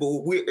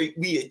acceptable.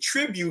 We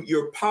attribute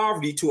your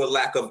poverty to a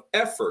lack of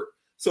effort.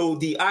 So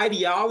the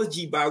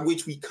ideology by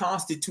which we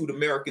constitute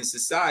American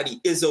society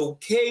is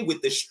okay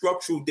with the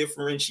structural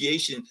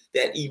differentiation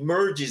that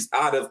emerges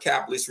out of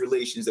capitalist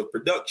relations of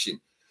production.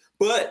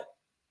 But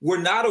we're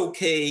not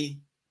okay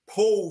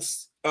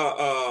post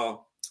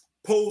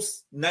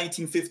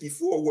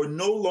 1954. We're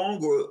no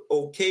longer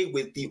okay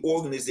with the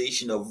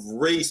organization of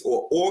race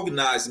or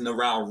organizing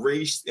around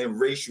race and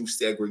racial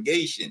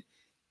segregation.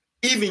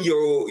 Even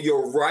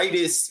your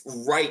rightist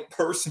right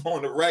person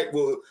on the right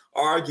will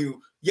argue,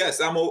 yes,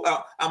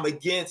 I'm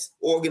against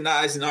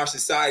organizing our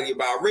society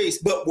about race,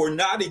 but we're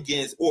not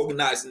against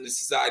organizing the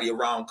society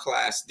around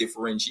class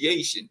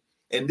differentiation.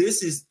 And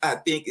this is, I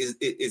think,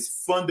 is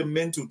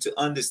fundamental to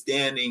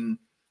understanding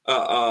the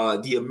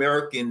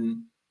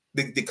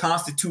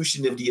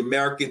constitution of the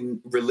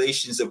American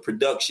relations of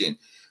production.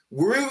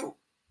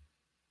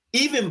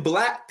 Even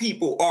Black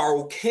people are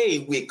okay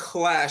with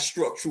class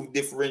structural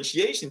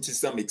differentiation to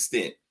some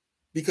extent,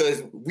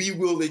 because we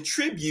will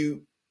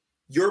attribute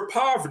your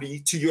poverty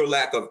to your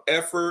lack of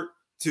effort,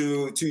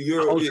 to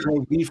your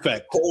cultural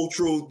defect,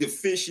 cultural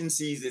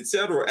deficiencies,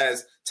 etc.,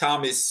 as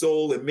Thomas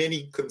Sowell and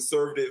many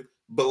conservative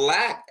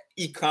Black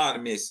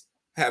economists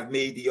have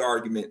made the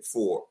argument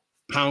for.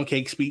 Pound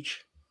cake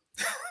speech.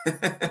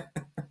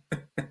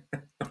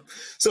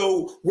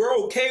 So we're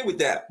okay with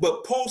that.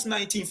 But post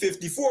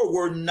 1954,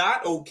 we're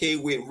not okay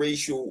with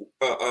racial.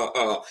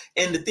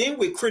 And the thing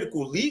with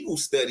critical legal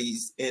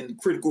studies and the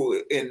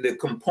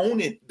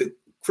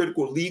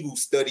critical legal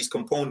studies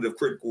component of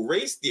critical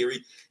race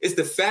theory is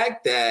the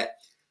fact that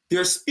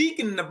they're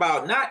speaking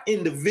about not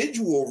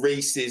individual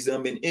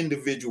racism and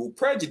individual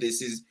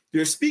prejudices.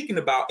 They're speaking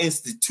about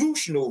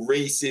institutional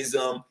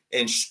racism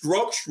and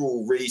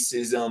structural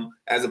racism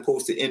as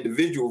opposed to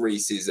individual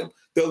racism.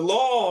 The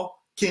law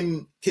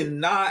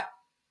cannot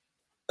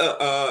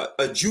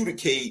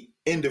adjudicate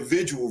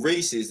individual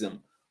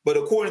racism, but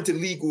according to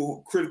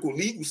critical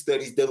legal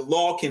studies, the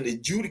law can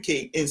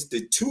adjudicate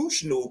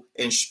institutional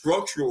and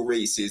structural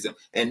racism,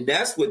 and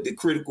that's what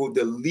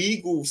the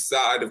legal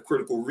side of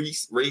critical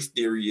race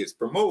theory is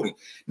promoting.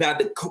 Now,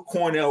 the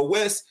Cornell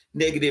West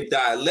negative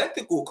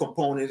dialectical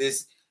component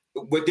is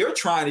what they're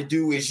trying to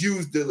do is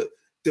use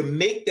to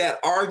make that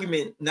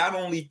argument not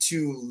only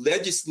to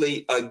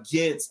legislate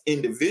against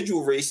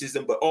individual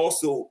racism, but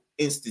also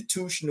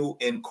institutional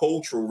and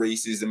cultural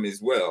racism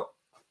as well.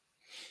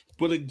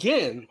 But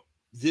again,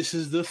 this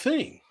is the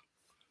thing.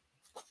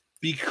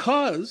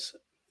 Because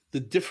the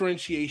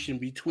differentiation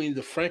between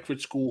the Frankfurt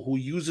School, who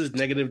uses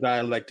negative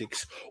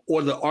dialectics,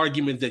 or the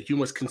argument that you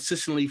must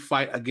consistently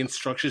fight against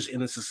structures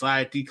in a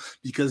society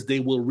because they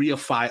will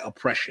reify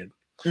oppression,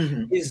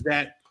 is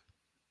that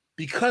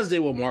because they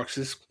were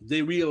Marxists,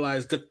 they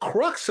realized the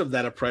crux of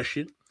that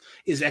oppression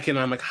is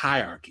economic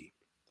hierarchy.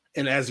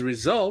 And as a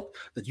result,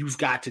 that you've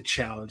got to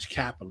challenge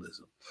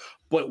capitalism.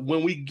 But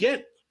when we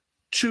get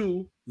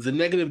to the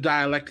negative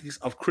dialectics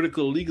of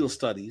critical legal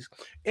studies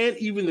and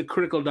even the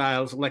critical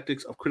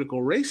dialectics of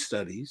critical race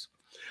studies,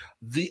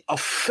 the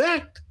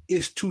effect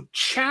is to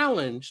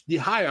challenge the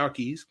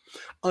hierarchies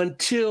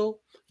until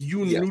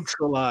you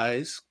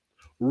neutralize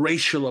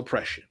racial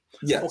oppression.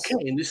 Yes.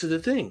 Okay, and this is the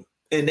thing.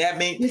 And that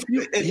means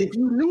if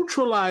you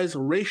neutralize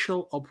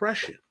racial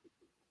oppression,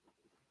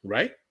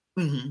 right,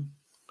 in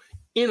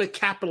a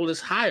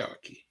capitalist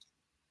hierarchy,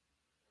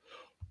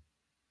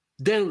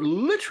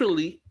 then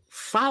literally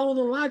follow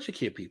the logic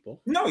here,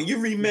 people. No, you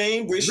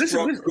remain with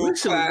structural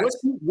class.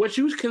 What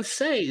you can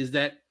say is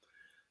that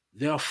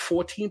there are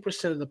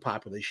 14% of the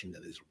population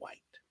that is white,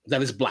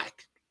 that is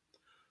black.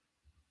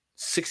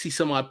 60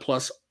 some odd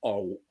plus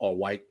are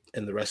white,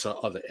 and the rest are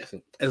other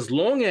ethnic. As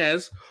long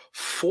as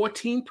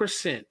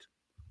 14%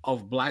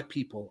 of black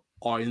people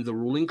are in the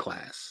ruling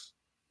class,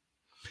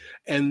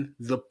 and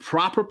the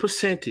proper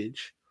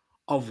percentage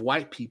of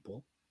white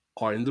people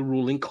are in the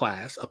ruling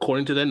class,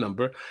 according to their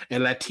number,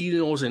 and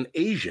Latinos and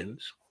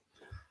Asians,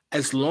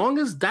 as long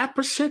as that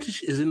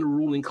percentage is in the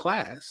ruling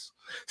class,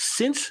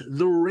 since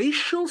the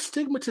racial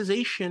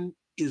stigmatization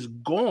is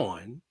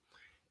gone,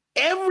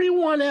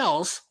 everyone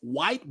else,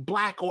 white,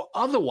 black, or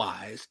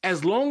otherwise,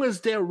 as long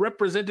as they're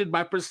represented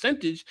by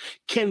percentage,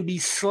 can be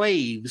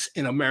slaves,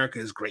 and America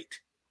is great.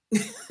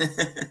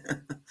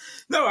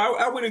 No,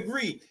 I would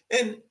agree.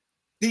 And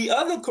the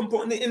other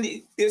component,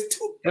 there's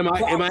two. Am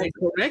I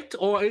correct?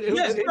 Or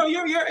yes, no,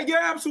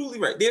 you're absolutely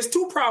right. There's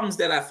two problems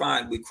that I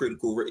find with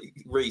critical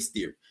race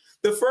theory.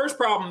 The first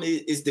problem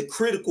is the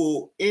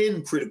critical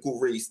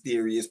race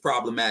theory is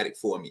problematic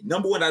for me.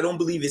 Number one, I don't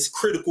believe it's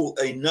critical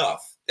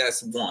enough.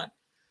 That's one.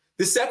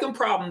 The second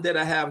problem that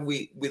I have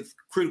with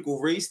critical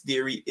race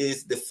theory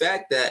is the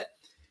fact that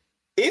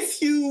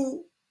if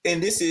you,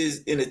 and this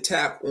is an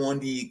attack on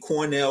the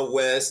Cornel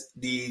West,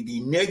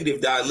 the negative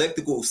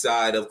dialectical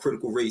side of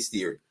critical race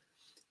theory.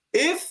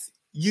 If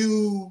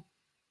you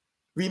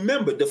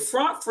remember, the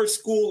Frankfurt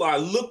School are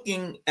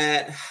looking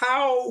at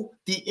how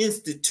the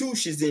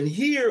institutions, and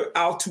here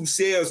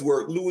Althusser's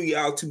work, Louis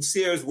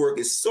Althusser's work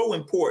is so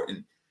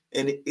important.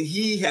 And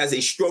he has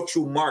a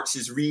structural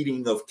Marxist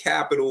reading of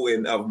Capital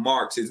and of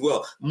Marx as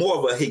well, more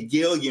of a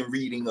Hegelian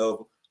reading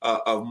of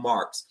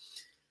Marx.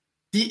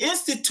 The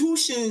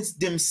institutions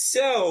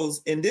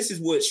themselves, and this is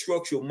what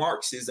structural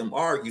Marxism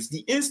argues,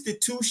 the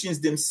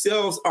institutions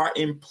themselves are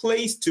in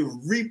place to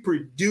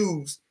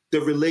reproduce the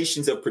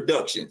relations of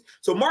production.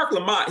 So Mark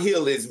Lamont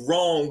Hill is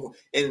wrong.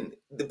 And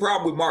the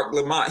problem with Mark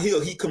Lamont Hill,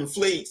 he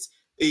conflates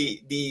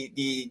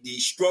the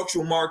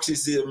structural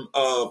Marxism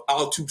of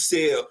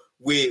Althusser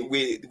with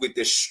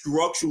the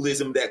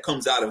structuralism that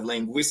comes out of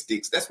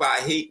linguistics. That's why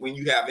I hate when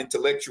you have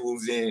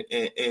intellectuals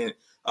and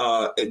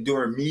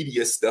during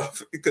media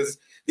stuff, because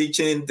they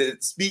tend to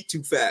speak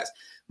too fast.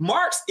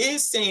 Marx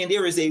is saying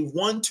there is a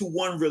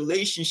one-to-one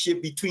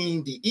relationship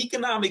between the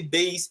economic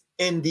base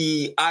and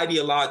the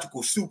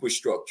ideological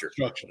superstructure.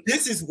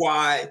 This is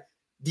why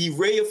the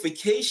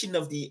reification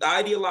of the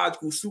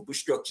ideological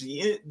superstructure,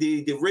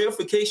 the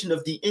reification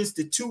of the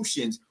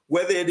institutions,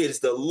 whether it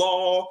is the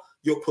law,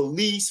 your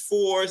police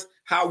force,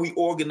 how we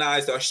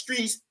organize our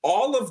streets,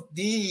 all of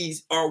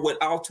these are what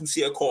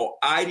Althusser called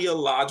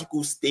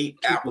ideological state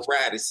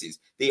apparatuses.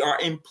 They are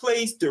in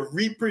place to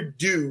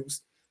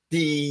reproduce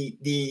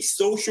the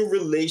social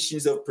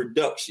relations of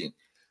production.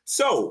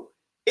 So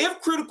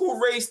if critical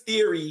race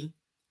theory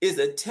is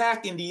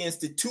attacking the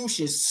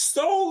institutions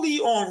solely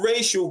on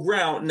racial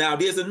ground, now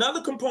there's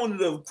another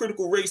component of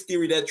critical race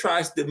theory that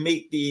tries to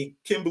make the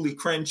Kimberly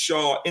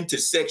Crenshaw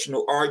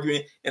intersectional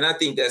argument, and I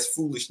think that's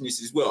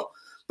foolishness as well.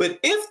 But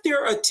if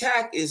their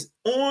attack is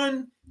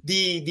on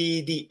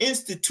the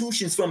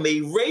institutions from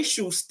a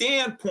racial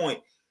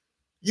standpoint,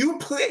 you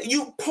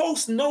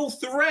pose no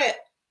threat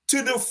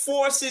to the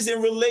forces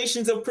and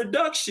relations of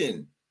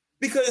production,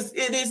 because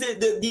it isn't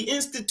the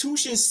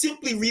institutions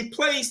simply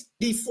replace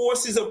the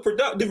forces of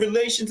the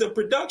relations of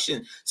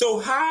production. So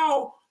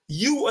how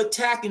you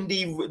attacking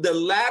the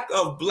lack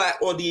of black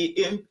or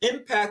the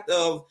impact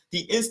of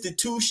the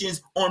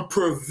institutions on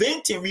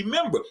preventing?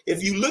 Remember,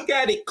 if you look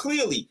at it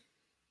clearly,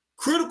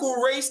 critical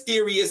race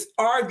theory is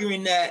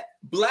arguing that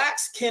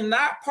blacks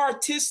cannot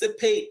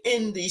participate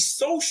in the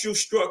social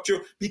structure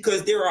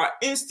because there are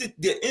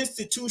the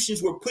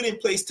institutions were put in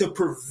place to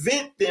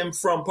prevent them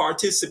from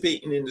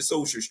participating in the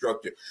social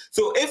structure.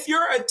 So if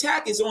your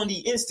attack is on the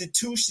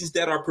institutions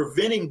that are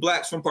preventing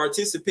blacks from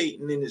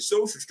participating in the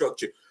social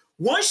structure,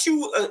 once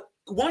you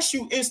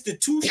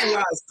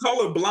institutionalize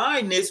color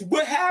blindness,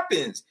 what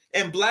happens?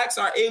 And blacks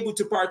are able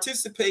to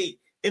participate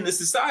in the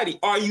society.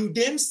 Are you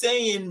then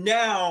saying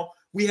now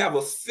we have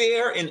a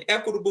fair and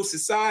equitable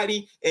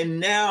society, and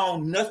now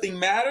nothing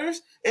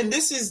matters. And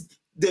this is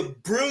the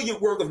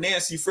brilliant work of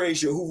Nancy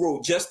Fraser, who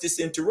wrote Justice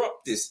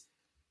Interruptus.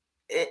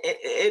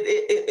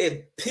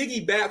 It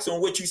piggybacks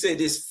on what you said,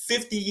 this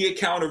 50-year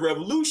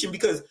counter-revolution,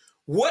 because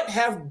what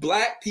have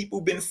Black people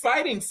been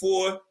fighting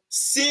for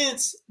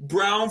since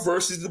Brown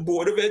versus the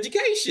Board of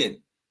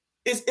Education?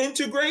 It's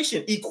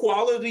integration,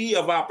 equality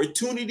of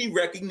opportunity,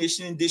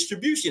 recognition, and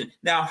distribution.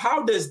 Now,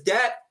 how does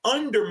that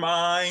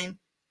undermine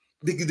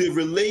the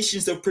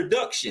relations of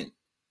production?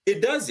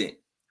 It doesn't.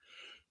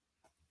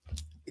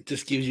 It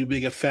just gives you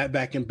bigger fat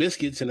back and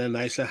biscuits and a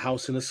nicer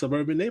house in a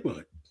suburban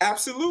neighborhood.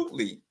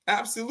 Absolutely.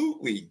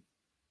 Absolutely.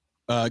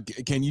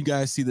 Can you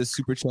guys see the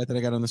super chat that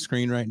I got on the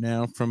screen right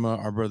now from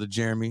our brother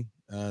Jeremy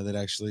that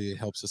actually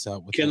helps us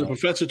out with Can the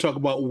professor talk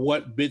about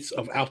what bits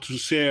of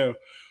Althusser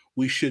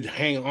we should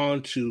hang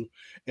on to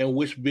and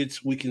which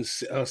bits we can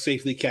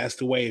safely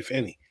cast away, if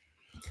any?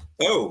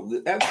 Oh,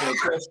 that's a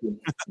question.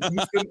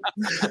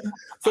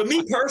 For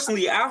me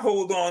personally, I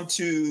hold on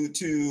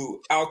to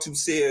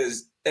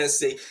Althusser's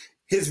essay.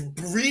 His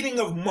reading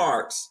of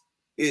Marx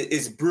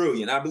is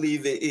brilliant. I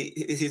believe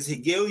his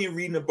Hegelian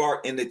reading of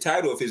Marx, and the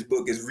title of his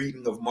book is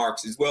Reading of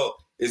Marx as well,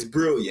 is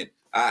brilliant.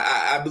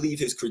 I believe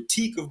his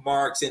critique of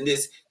Marx, and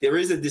there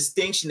is a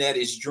distinction that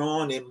is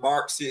drawn in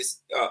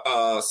Marxist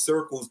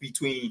circles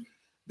between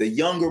the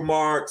younger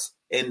Marx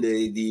and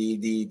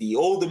the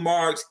older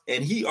Marx,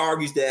 and he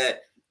argues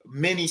that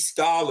many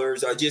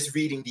scholars are just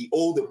reading the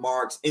older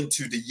Marx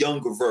into the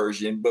younger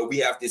version, but we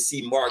have to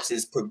see Marx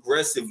as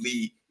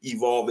progressively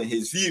evolving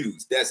his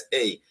views. That's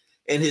A.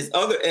 And his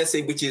other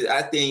essay, which is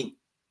I think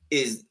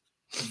is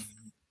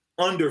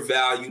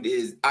undervalued,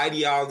 is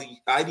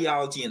ideology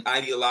and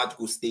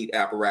ideological state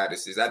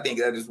apparatuses. I think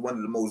that is one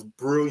of the most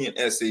brilliant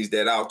essays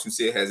that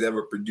Althusser has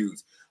ever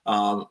produced.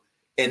 And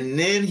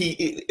then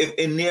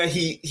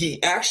he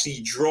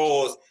actually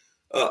draws,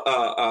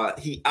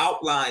 he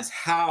outlines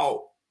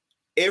how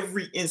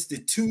every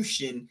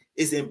institution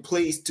is in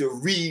place to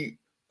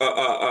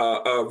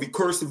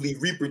recursively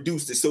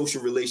reproduce the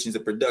social relations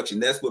of production.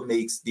 That's what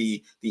makes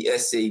the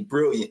essay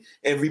brilliant.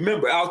 And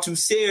remember,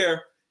 Althusser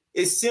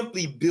is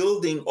simply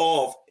building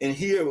off, and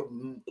here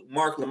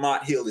Mark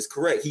Lamont Hill is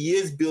correct. He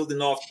is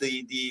building off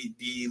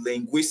the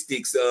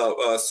linguistics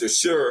of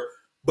Saussure,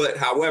 but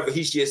however,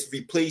 he's just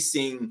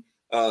replacing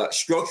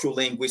structural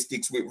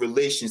linguistics with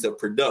relations of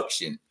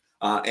production.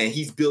 And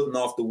he's building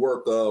off the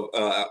work of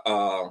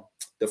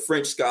the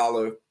French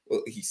scholar,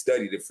 well, he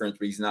studied the French,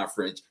 but he's not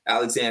French,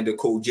 Alexander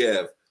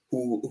Kojève,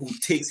 who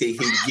takes a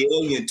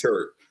Hegelian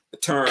turn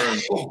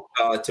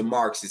to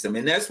Marxism.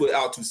 And that's what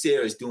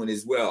Althusser is doing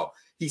as well.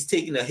 He's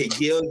taking a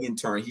Hegelian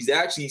turn. He's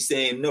actually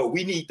saying, no,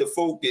 we need to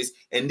focus.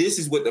 And this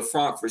is what the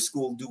Frankfurt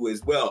School do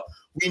as well.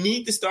 We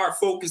need to start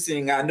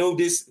focusing. I know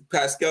this,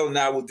 Pascal and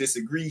I will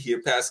disagree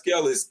here.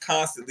 Pascal is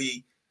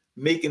constantly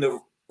making a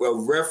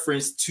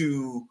reference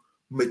to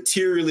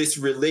materialist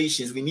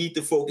relations. We need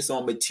to focus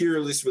on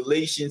materialist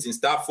relations and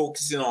stop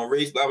focusing on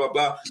race, blah, blah,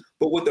 blah.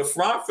 But what the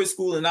Frankfurt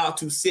School and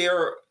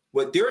Althusser,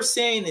 what they're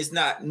saying is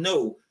not,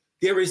 no,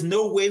 there is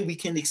no way we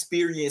can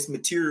experience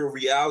material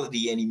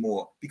reality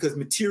anymore, because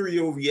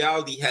material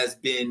reality has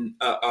been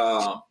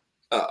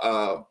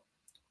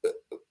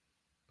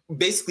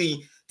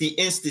basically the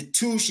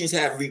institutions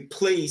have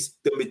replaced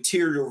the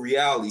material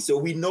reality. So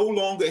we no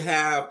longer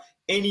have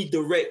any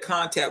direct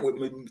contact with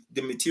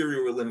the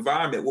material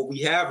environment. What we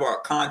have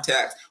are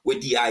contacts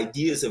with the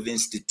ideas of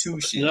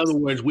institutions. In other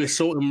words, we're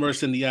so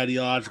immersed in the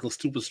ideological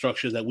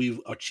superstructure that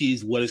we've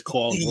achieved what is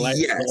called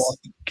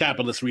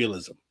capitalist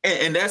realism.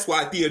 And that's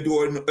why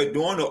Theodore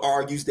Adorno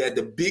argues that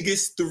the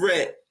biggest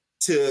threat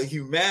to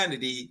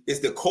humanity is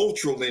the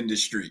cultural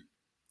industry.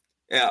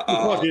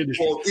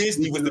 Walt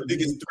Disney was the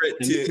biggest threat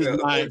to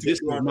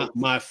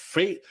my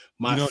favorite.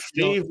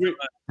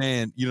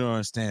 You don't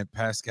understand.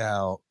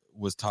 Pascal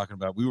was talking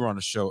about, we were on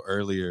a show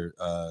earlier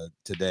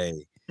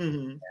today.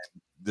 Mm-hmm.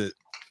 The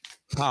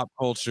pop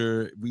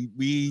culture,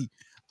 the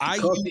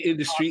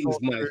industry is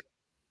nice.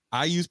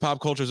 I use pop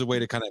culture as a way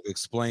to kind of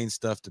explain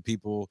stuff to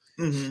people.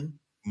 Mm-hmm.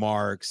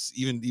 Marx,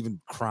 even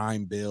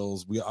crime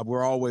bills.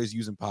 We're always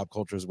using pop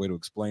culture as a way to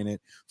explain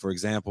it. For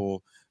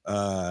example,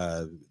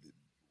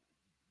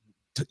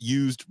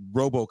 used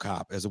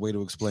RoboCop as a way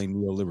to explain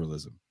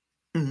neoliberalism.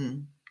 Mm-hmm.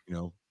 You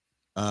know,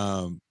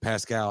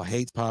 Pascal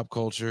hates pop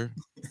culture.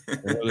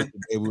 Earlier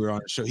today we were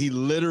on a show. He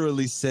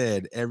literally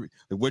said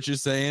what you're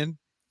saying.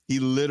 He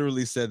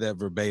literally said that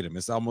verbatim.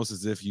 It's almost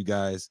as if you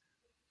guys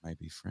might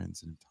be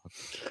friends and talk.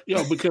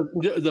 Because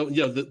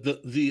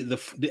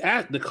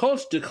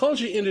the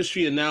culture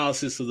industry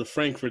analysis of the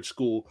Frankfurt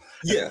School,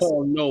 as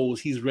Paul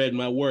knows, he's read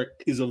my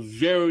work, is a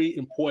very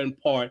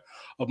important part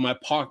of my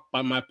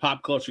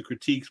pop culture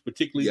critiques,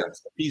 particularly the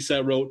piece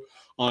I wrote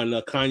on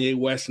Kanye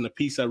West and the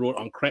piece I wrote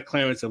on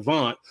Clarence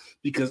Avant,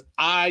 because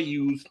I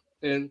use,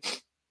 and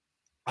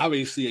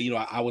obviously, you know,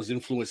 I was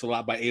influenced a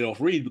lot by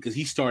Adolph Reed because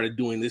he started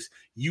doing this,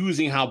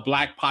 using how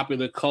Black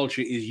popular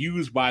culture is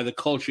used by the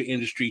culture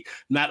industry,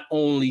 not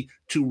only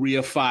to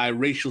reify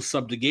racial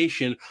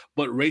subjugation,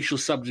 but racial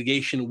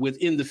subjugation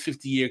within the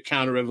 50-year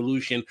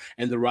counter-revolution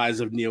and the rise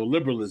of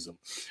neoliberalism.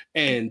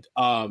 And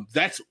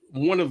that's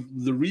one of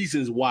the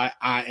reasons why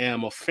I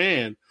am a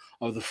fan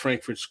of the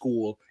Frankfurt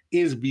School,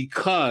 is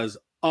because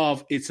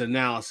of its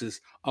analysis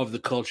of the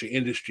culture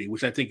industry,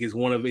 which I think is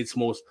one of its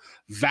most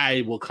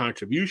valuable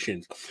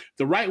contributions.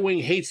 The right wing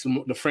hates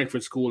the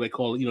Frankfurt School. They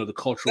call it, you know, the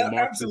cultural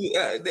Marxism.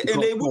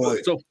 And they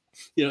would. So,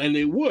 you know, and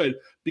they would,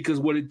 because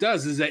what it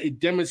does is that it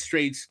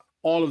demonstrates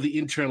all of the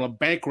internal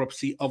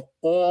bankruptcy of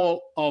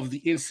all of the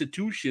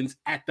institutions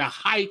at the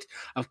height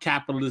of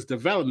capitalist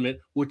development,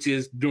 which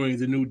is during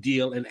the New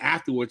Deal and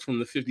afterwards from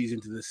the 50s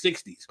into the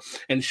 60s,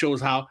 and shows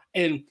how,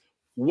 and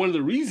one of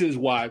the reasons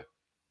why,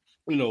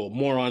 you know,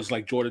 morons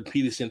like Jordan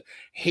Peterson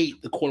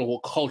hate the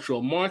quote-unquote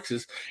cultural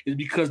Marxists is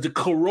because the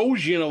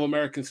corrosion of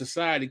American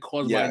society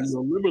caused by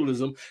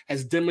neoliberalism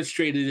has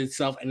demonstrated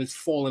itself and it's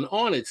fallen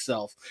on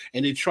itself.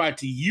 And they tried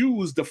to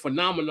use the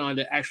phenomenon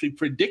that actually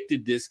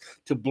predicted this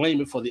to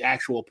blame it for the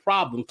actual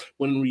problem,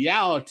 when in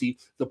reality,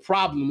 the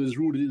problem is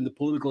rooted in the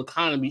political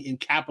economy and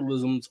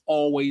capitalism's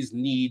always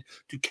need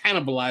to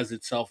cannibalize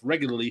itself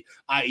regularly,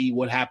 i.e.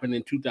 what happened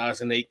in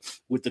 2008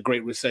 with the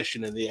Great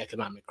Recession and the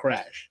economic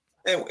crash.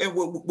 And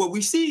what we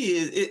see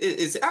is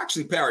it's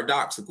actually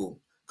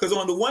paradoxical, because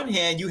on the one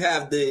hand, you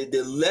have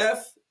the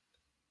left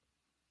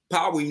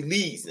power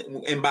elites,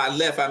 and by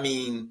left I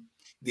mean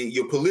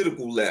your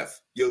political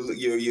left,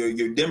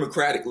 your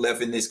democratic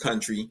left in this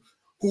country,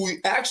 who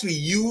actually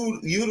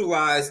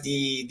utilize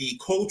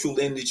the cultural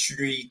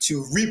industry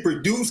to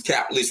reproduce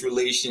capitalist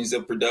relations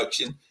of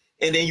production,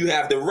 and then you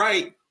have the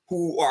right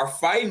who are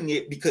fighting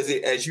it because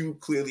it, as you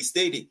clearly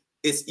stated,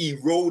 it's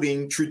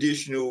eroding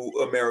traditional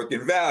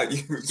American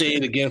values. Say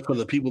it again for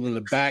the people in the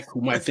back who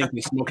might think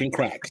they're smoking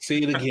crack. Say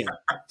it again.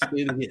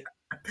 Say it again.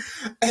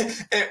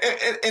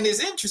 And it's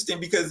interesting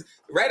because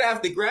right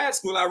after grad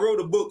school, I wrote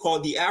a book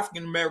called The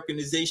African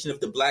Americanization of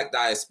the Black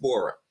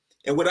Diaspora.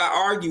 And what I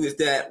argue is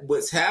that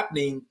what's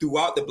happening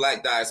throughout the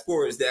Black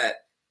diaspora is that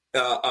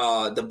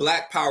the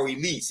Black power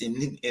elites,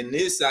 and in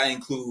this I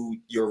include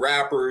your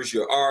rappers,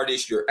 your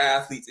artists, your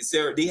athletes,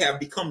 etc., they have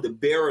become the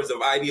bearers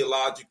of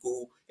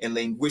ideological and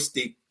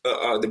linguistic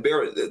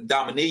the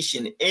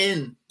domination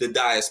in the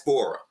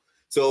diaspora.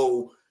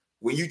 So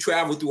when you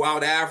travel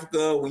throughout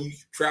Africa, when you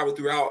travel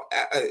throughout,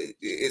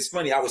 it's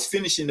funny, I was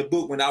finishing the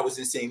book when I was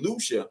in St.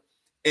 Lucia,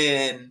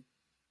 and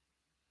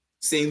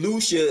St.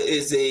 Lucia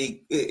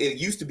it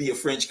used to be a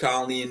French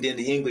colony, and then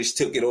the English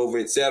took it over,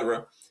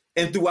 etc.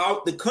 And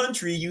throughout the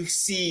country, you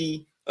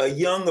see a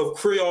young of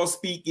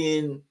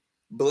Creole-speaking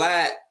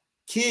Black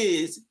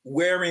kids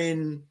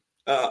wearing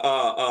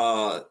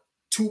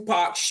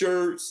Tupac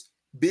shirts,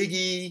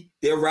 Biggie.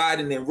 They're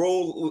riding in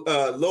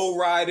low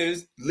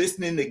riders,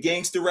 listening to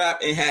gangster rap,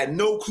 and had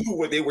no clue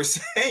what they were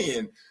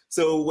saying.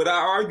 So what I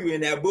argue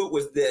in that book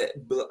was that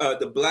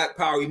the Black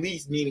power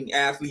elites, meaning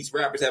athletes,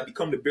 rappers, have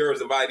become the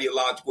bearers of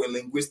ideological and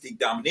linguistic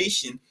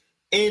domination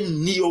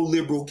in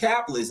neoliberal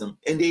capitalism,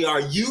 and they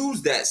are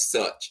used as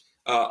such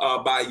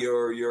by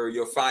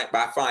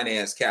by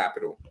finance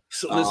capital.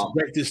 So let's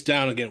break this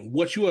down again.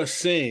 What you are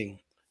saying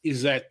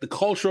is that the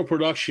cultural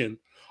production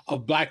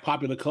of Black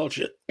popular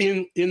culture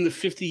in the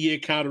 50-year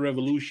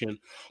counter-revolution,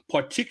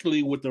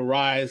 particularly with the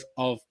rise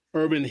of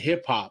urban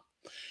hip-hop,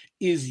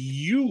 is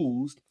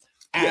used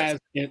as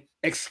an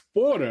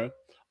exporter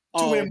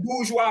to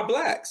bourgeois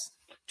Blacks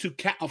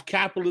of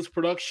capitalist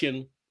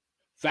production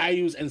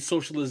values and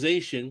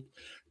socialization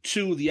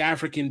to the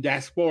African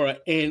diaspora,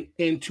 and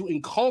to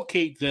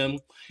inculcate them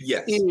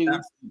in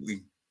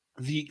absolutely.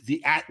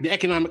 the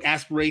economic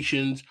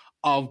aspirations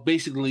of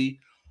basically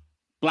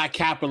Black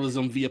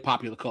capitalism via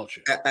popular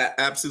culture.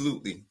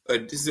 Absolutely.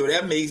 So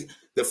that makes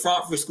the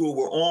Frankfurt School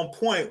were on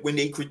point when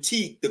they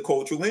critique the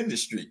cultural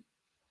industry,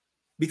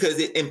 because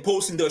in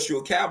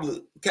post-industrial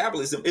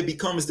capitalism, it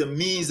becomes the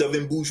means of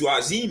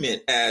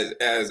embourgeoisement,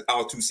 as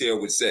Althusser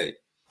would say.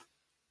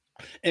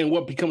 And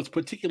what becomes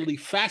particularly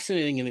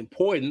fascinating and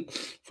important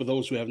for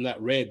those who have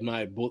not read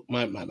my book,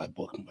 my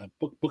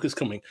book is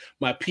coming,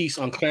 my piece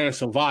on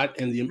Clarence Savat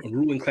and the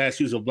ruling class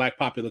use of Black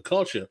popular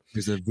culture.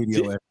 There's a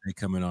video essay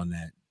coming on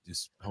that.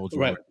 Just hold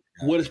your right.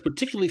 What is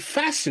particularly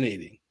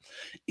fascinating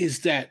is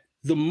that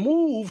the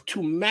move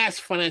to mass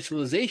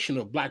financialization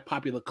of Black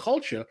popular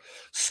culture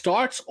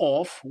starts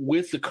off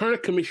with the Kerner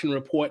Commission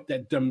report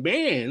that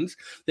demands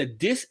that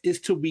this is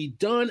to be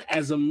done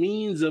as a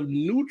means of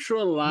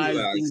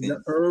neutralizing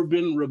the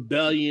urban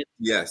rebellion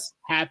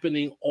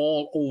happening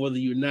all over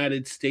the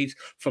United States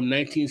from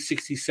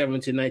 1967 to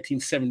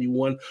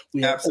 1971.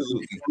 We have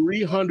over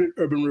 300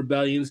 urban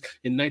rebellions.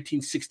 In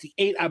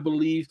 1968, I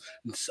believe,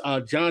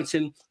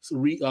 Johnson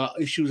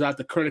issues out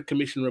the Kerner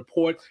Commission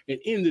report. And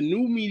in the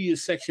new media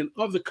section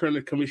of the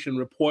Kerner Commission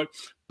report.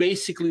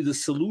 Basically, the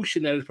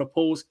solution that is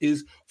proposed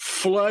is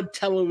flood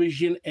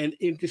television and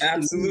music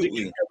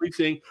and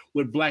everything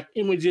with Black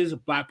images,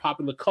 Black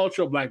popular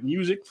culture, Black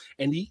music.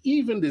 And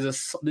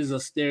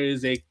there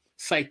is a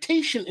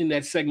citation in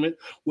that segment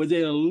where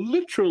they're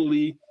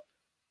literally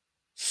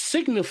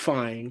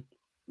signifying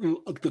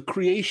the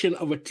creation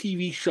of a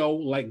TV show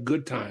like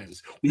Good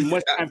Times. We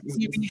must have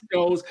TV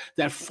shows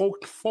that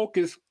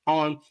focus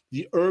on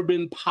the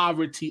urban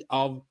poverty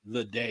of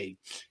the day.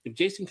 If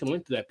Jason can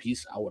link to that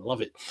piece, I would love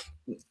it.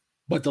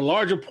 But the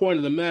larger point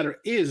of the matter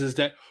is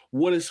that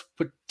what is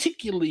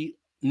particularly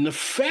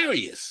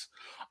nefarious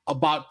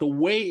about the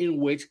way in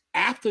which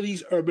after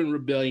these urban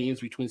rebellions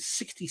between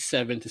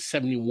 67 to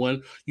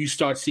 71, you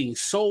start seeing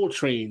Soul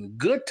Train,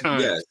 Good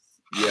Times,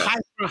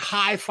 hyper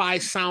hi-fi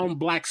sound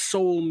Black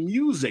soul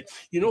music.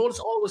 You notice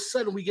all of a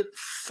sudden we get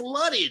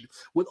flooded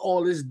with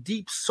all this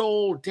deep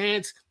soul,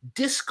 dance,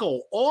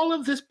 disco. All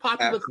of this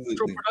popular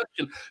cultural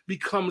production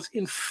becomes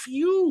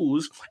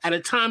infused at a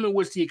time in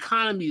which the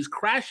economy is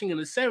crashing in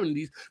the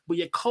 70s, but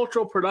yet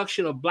cultural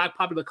production of Black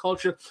popular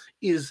culture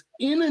is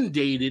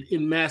inundated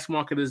in mass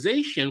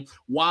marketization.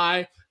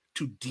 Why?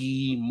 To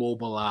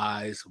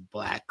demobilize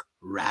Black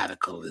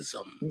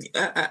radicalism.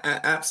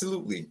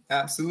 Absolutely.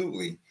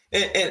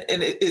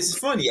 And it's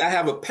funny. I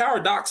have a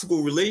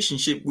paradoxical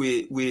relationship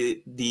with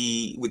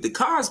the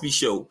Cosby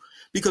Show,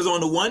 because on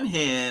the one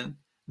hand,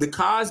 the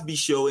Cosby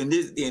Show, and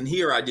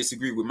here I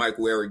disagree with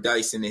Michael Eric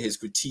Dyson and his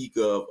critique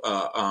of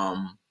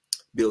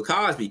Bill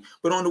Cosby.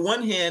 But on the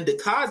one hand, the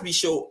Cosby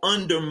Show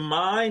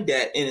undermined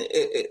that, and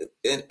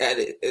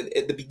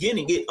at the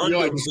beginning, it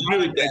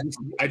undermined that.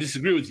 I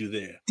disagree with you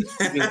there.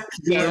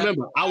 I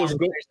remember I was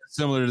going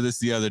similar to this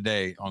the other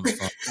day on the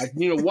phone.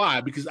 You know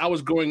why? Because I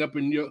was growing up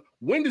in New York.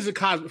 When does the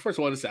Cosby? First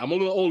of all, I'm a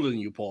little older than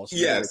you, Paul. So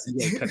yes,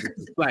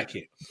 Black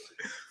here.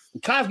 The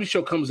Cosby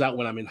Show comes out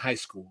when I'm in high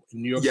school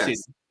in New York City.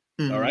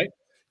 Mm-hmm. All right.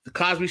 The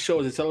Cosby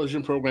Show is a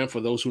television program, for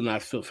those who are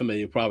not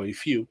familiar, probably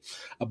few,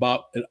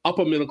 about an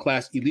upper middle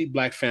class elite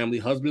Black family.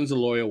 Husband's a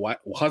lawyer,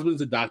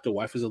 husband's a doctor,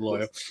 wife is a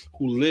lawyer,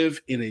 who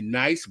live in a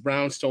nice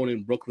brownstone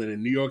in Brooklyn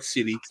in New York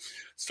City,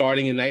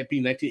 starting in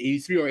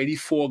 1983 or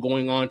 84,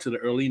 going on to the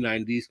early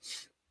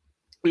 90s,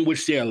 in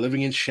which they are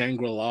living in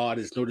Shangri-La.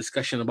 There's no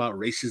discussion about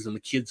racism.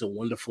 The kids are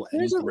wonderful.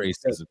 There's a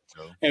racism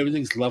show.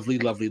 Everything's lovely,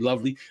 lovely,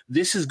 lovely.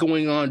 This is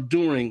going on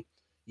during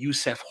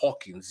Yusef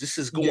Hawkins. This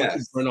is going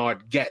to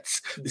Bernard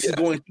Goetz. This is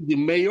going to the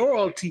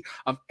mayoralty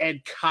of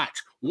Ed Koch,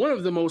 one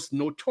of the most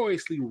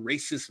notoriously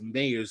racist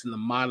mayors in the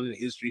modern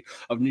history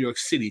of New York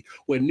City,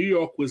 where New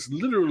York was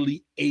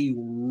literally a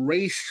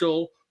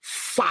racial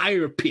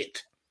fire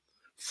pit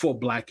for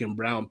Black and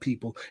brown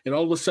people. And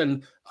all of a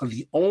sudden,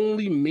 the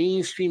only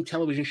mainstream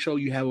television show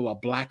you have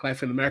about Black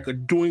life in America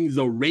during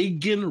the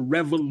Reagan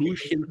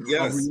Revolution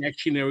of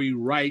reactionary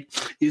right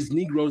is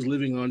Negroes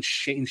living on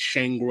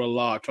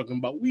Shangri-La, talking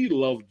about we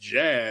love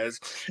jazz.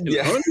 And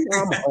honey,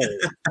 I'm home.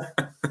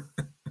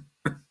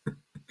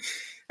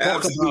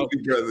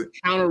 Absolutely, brother.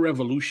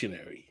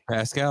 Counter-revolutionary.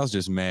 Pascal's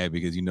just mad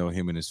because him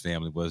and his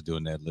family was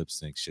doing that lip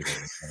sync shit.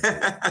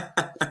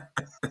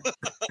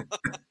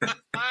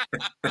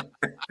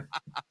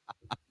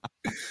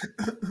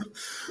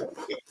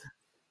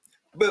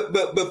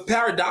 But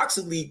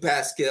paradoxically,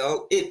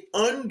 Pascal, it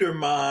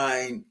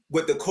undermined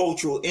what the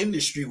cultural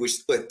industry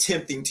was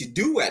attempting to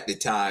do at the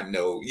time,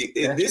 though.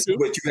 This is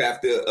what you have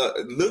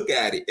to look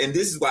at it. And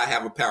this is why I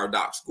have a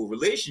paradoxical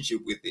relationship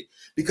with it.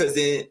 Because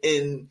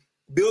in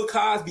Bill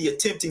Cosby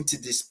attempting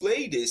to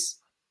display this,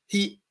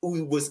 he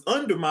was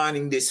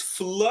undermining this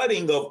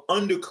flooding of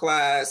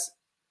underclass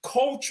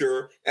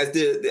culture as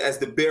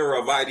the bearer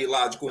of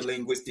ideological and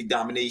linguistic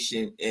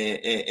domination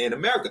in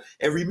America.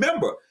 And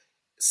remember,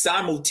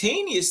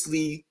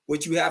 simultaneously,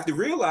 what you have to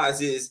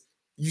realize is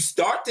you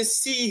start to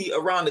see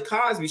around the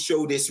Cosby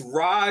Show this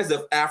rise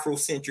of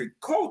Afrocentric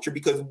culture,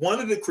 because one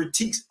of the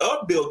critiques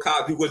of Bill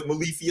Cosby was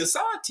Malifi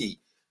Asante.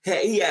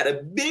 He had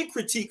a big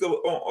critique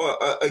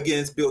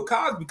against Bill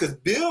Cosby because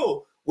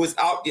Bill was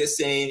out there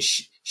saying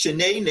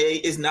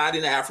Shanae is not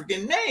an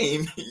African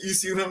name. You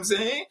see what I'm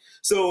saying?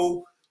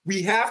 So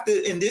we have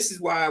to, and this is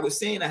why I was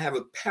saying I have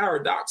a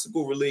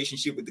paradoxical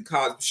relationship with the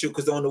Cosby Show,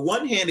 because on the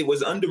one hand, it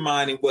was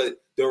undermining what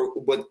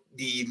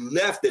the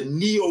left, the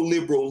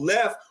neoliberal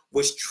left,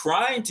 was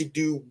trying to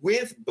do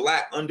with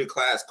Black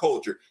underclass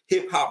culture,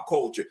 hip hop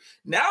culture.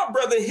 Now,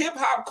 brother, hip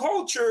hop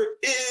culture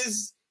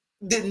is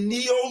the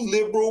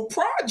neoliberal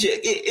project.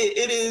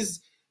 It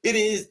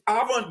is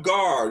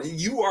avant-garde.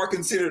 You are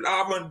considered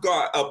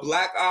avant-garde, a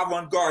Black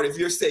avant-garde. If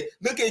you're saying,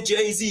 look at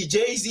Jay-Z.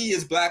 Jay-Z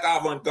is Black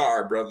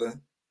avant-garde, brother.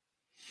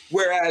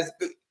 Whereas,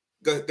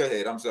 go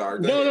ahead. I'm sorry.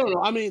 No.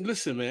 I mean,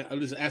 listen, man.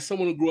 As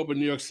someone who grew up in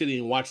New York City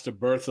and watched the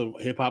birth of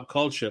hip hop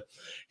culture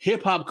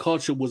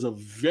was a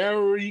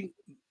very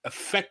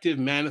effective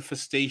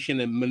manifestation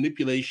and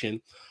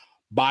manipulation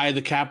by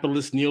the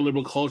capitalist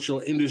neoliberal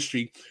cultural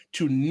industry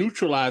to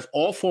neutralize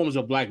all forms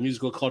of Black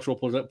musical cultural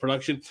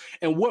production.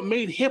 And what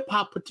made hip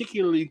hop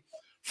particularly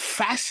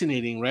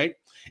fascinating, right,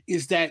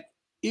 is that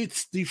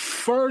it's the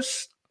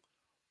first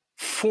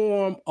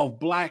form of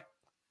Black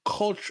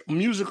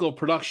musical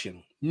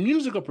production,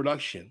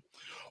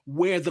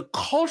 where the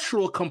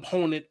cultural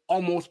component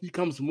almost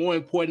becomes more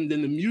important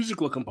than the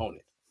musical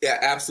component. Yeah,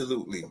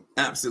 absolutely,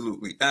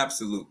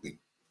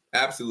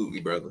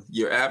 brother.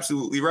 You're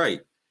absolutely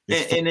right.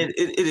 And it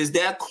is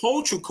that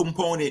cultural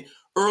component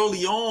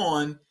early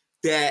on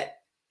that,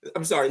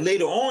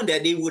 later on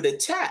that they would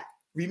attack.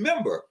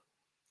 Remember,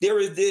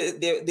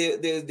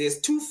 there's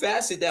two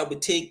facets that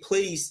would take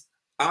place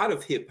out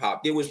of hip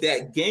hop. There was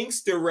that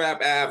gangster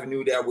rap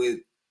avenue that would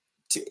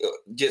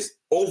just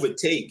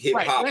overtake hip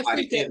hop.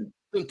 Right.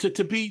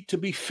 To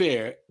be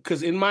fair,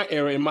 because in my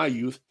era, in my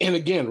youth, and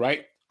again,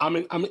 right, I'm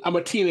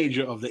a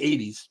teenager of the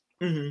 80s.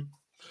 Mm-hmm.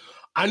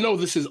 I know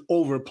this is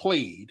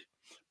overplayed,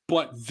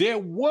 but there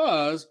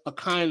was a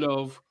kind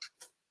of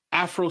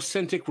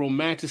Afrocentric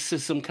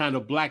romanticism, kind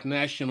of black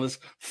nationalist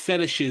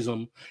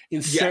fetishism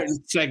in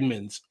certain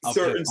segments of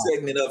hip-hop.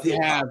 Segment of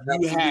hip-hop.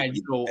 You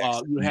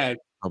had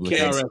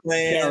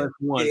KRS-One,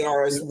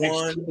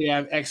 you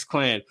have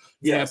X-Clan,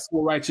 you have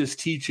Poor Righteous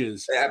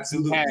Teachers.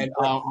 Absolutely.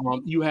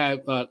 You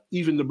had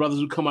even the brothers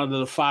who come out of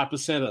the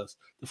 5%ers,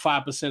 the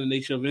 5%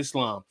 Nation of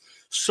Islam.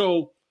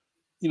 So,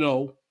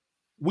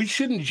 we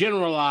shouldn't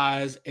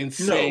generalize and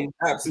say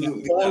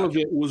that all of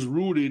it was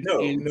rooted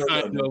in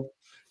of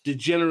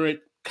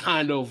degenerate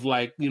kind of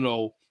like,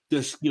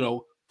 this,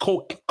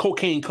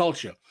 cocaine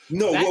culture.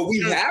 No, what we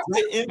have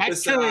to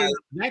emphasize.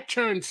 That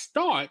turn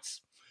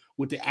starts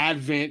with the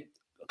advent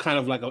kind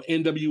of like of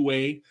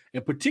NWA,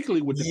 and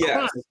particularly with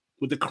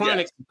the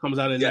Chronic that comes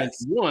out in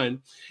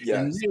 91.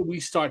 And then we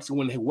start to,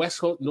 when the West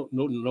Coast,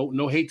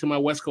 no hate to my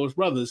West Coast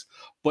brothers,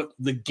 but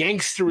the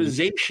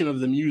gangsterization of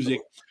the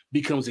music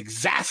becomes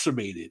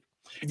exacerbated.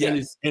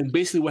 And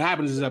basically what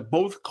happens is that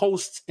both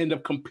coasts end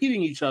up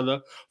competing each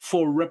other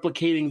for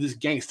replicating this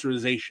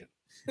gangsterization.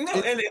 And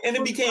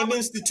it became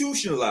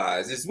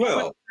institutionalized as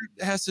well.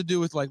 It has to do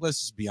with, like,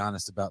 let's just be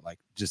honest about, like,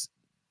 just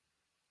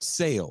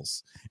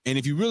sales. And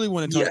if you really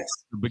want to talk about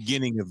the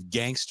beginning of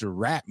gangster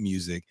rap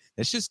music,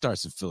 that shit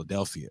starts in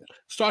Philadelphia.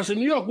 Starts in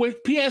New York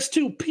with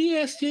PS2.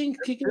 PS2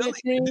 kicking that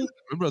thing.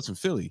 My brother's from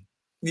Philly.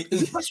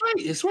 That's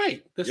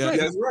right.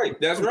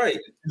 That's right.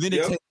 And then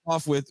it takes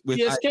off with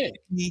PSK.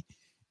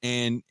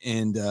 And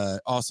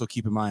also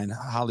keep in mind,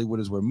 Hollywood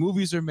is where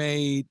movies are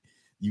made.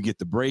 You get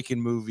the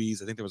breaking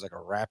movies. I think there was like a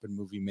rapping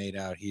movie made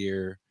out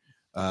here.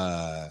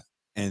 And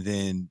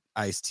then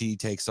Ice-T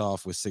takes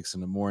off with 6 in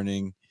the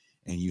Morning,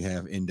 and you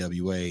have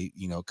NWA,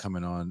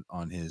 coming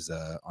on his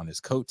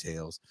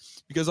coattails.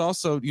 Because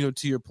also,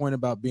 to your point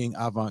about being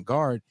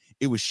avant-garde,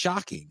 it was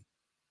shocking.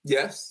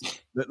 Yes.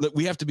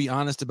 We have to be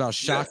honest about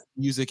shock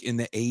music in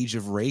the age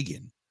of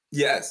Reagan.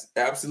 Yes,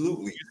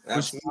 absolutely.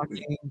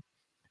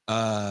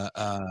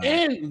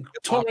 And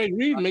Torrey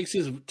Reed makes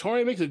a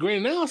great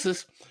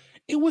analysis.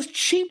 It was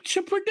cheap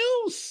to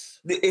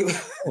produce.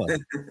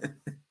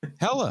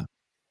 Hella.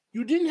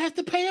 You didn't have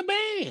to pay a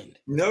band.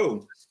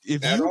 No.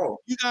 If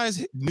you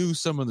guys knew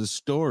some of the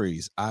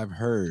stories I've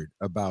heard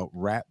about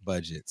rap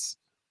budgets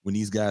when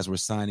these guys were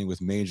signing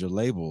with major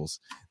labels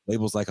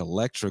like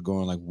Elektra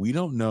going like, we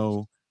don't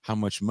know how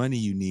much money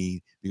you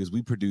need because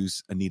we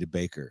produce Anita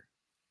Baker.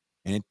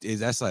 And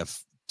that's like a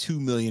 $2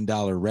 million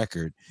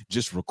record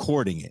just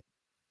recording it.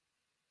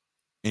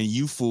 And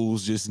you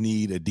fools just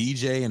need a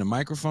DJ and a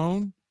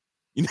microphone.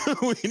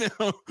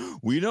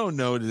 We don't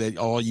know that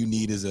all you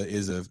need is a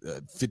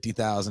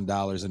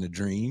 $50,000 in a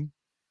dream.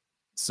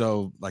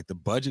 So like the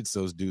budgets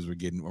those dudes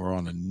were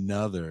on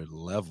another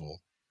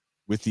level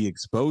with the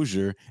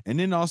exposure. And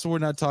then also we're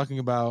not talking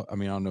about, I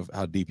don't know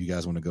how deep you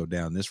guys want to go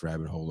down this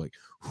rabbit hole, like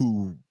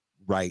who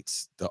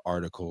writes the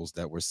articles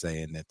that were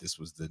saying that this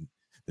was the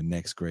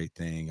next great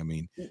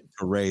thing.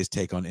 Ray's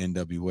take on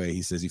NWA,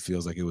 he says he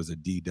feels like it was a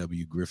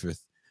D.W.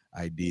 Griffith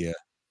idea.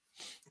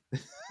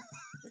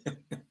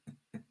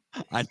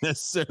 I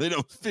necessarily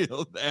don't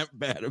feel that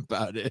bad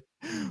about it,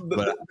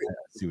 but I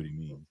see what he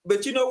means.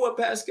 But you know what,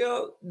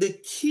 Pascal? The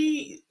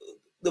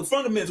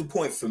fundamental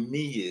point for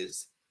me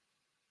is,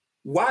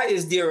 why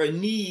is there a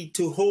need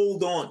to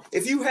hold on?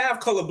 If you have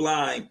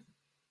colorblind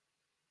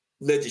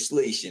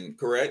legislation,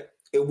 correct?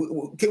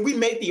 Can we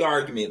make the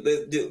argument,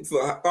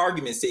 for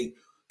argument's sake,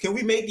 can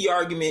we make the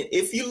argument,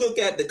 if you look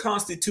at the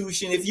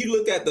Constitution, if you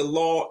look at the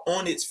law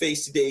on its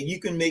face today, you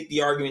can make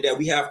the argument that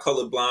we have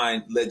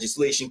colorblind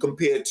legislation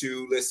compared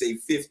to, let's say,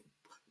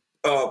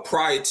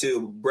 prior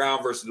to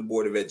Brown versus the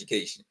Board of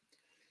Education.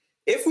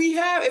 If we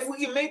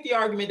can make the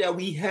argument that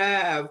we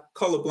have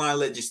colorblind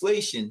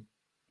legislation,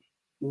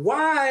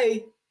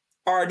 why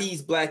are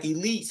these black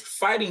elites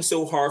fighting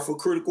so hard for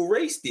critical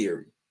race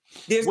theory?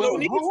 There's no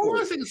need for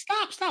it.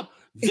 Stop.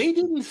 They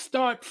didn't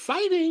start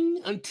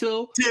fighting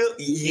until the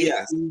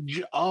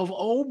age of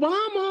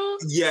Obama.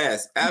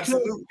 Yes,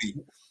 absolutely.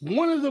 Because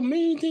one of the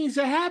main things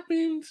that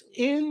happens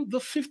in the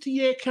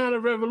 50-year kind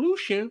of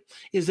revolution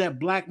is that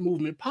black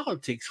movement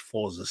politics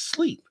falls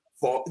asleep.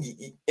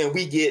 And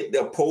we get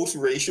the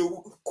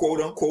post-racial,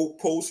 quote-unquote,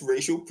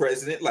 post-racial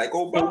president like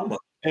Obama.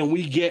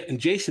 And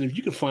Jason, if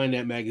you can find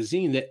that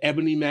magazine, that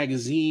Ebony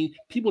magazine,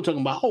 people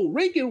talking about, oh,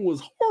 Reagan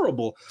was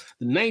horrible.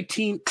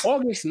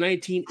 August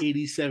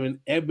 1987,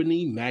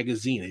 Ebony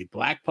magazine, a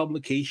black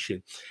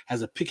publication,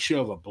 has a picture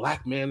of a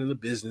black man in a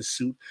business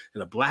suit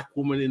and a black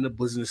woman in a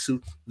business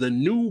suit, the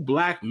new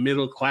black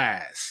middle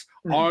class.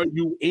 Mm-hmm. Are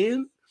you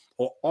in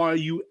or are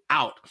you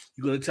out?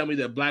 You're going to tell me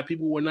that black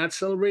people were not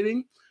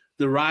celebrating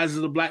the rise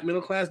of the black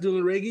middle class during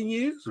the Reagan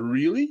years?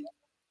 Really?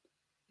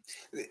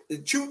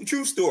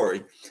 True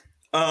story.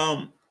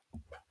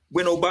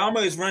 When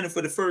Obama is running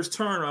for the first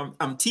term,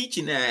 I'm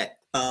teaching at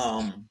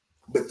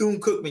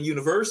Bethune-Cookman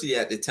University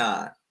at the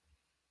time.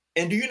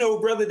 And do you know,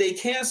 brother, they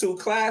canceled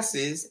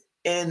classes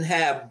and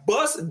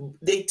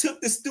they took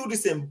the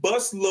students in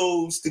bus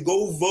loads to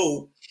go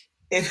vote.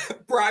 And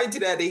prior to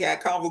that, they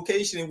had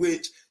convocation in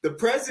which the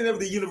president of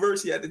the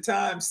university at the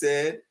time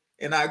said,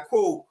 and I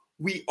quote,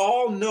 "We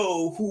all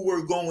know who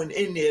we're going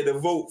in there to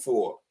vote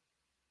for."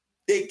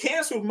 They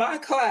canceled my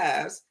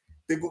class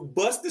to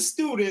bus the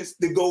students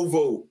to go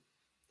vote.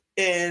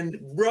 And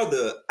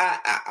brother,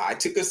 I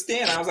took a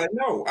stand. I was like,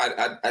 no,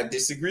 I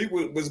disagree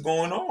with what's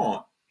going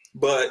on.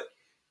 But,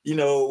 you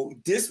know,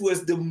 this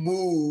was the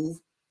move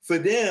for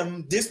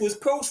them. This was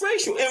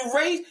post-racial. And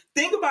race,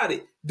 think about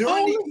it.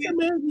 Man,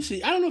 you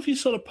see, I don't know if you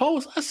saw the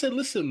post. I said,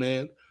 listen,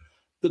 man,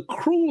 one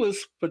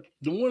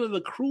of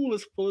the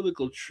cruelest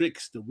political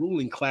tricks the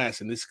ruling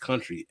class in this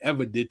country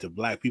ever did to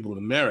black people in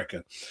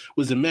America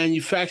was the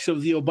manufacture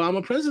of the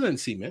Obama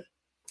presidency, man.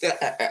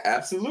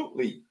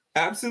 Absolutely.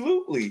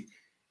 Absolutely.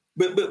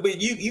 But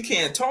you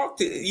can't talk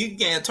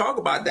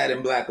about that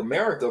in Black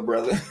America,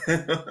 brother.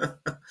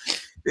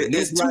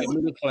 It's right,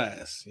 middle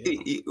class.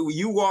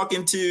 You walk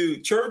into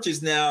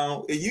churches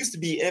now. It used to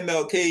be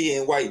MLK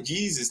and white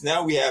Jesus.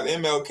 Now we have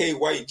MLK,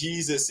 white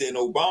Jesus, and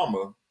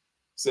Obama.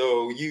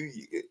 So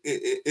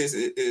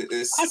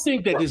it's I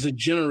think that there's a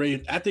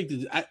generation. I think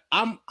that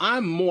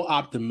I'm more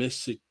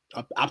optimistic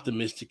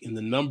in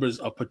the numbers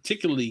of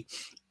particularly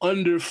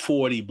under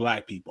 40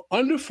 black people.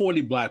 Under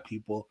 40 black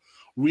people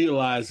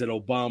realize that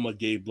Obama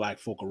gave black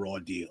folk a raw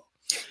deal,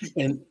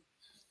 and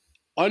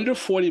under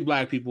 40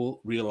 black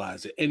people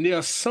realize it. And there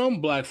are some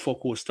black folk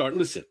who are starting.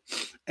 Listen,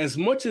 as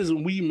much as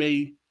we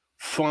may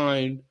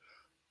find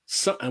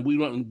some, and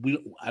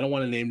I don't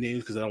want to name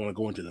names because I don't want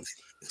to go into them.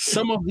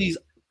 Some of these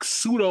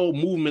pseudo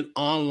movement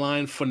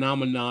online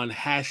phenomenon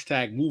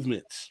hashtag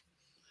movements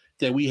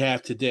that we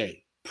have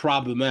today,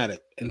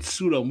 problematic and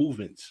pseudo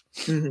movements.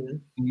 Mm-hmm.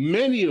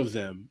 Many of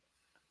them,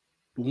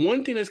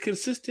 one thing that's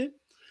consistent,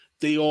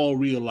 they all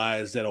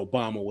realize that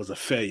Obama was a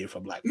failure for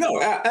black people.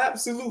 No,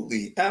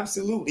 absolutely.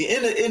 Absolutely.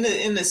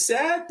 And the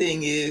sad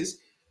thing is,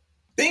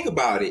 think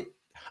about it.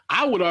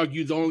 I would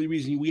argue the only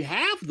reason we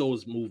have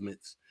those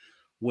movements,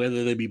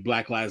 whether they be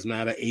Black Lives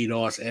Matter,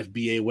 ADOS,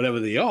 FBA, whatever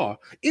they are,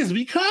 is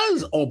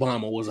because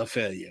Obama was a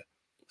failure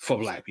for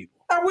black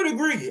people. I would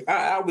agree.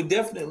 I would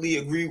definitely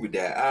agree with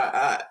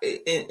that.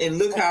 And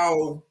look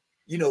how,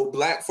 you know,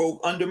 black folk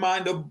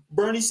undermined the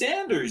Bernie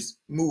Sanders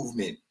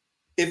movement.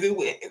 If it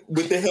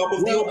with the help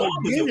of the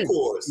Obamas, of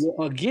course.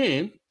 Well,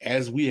 again,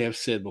 as we have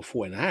said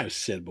before, and I have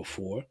said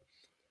before,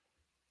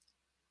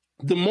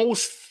 the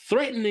most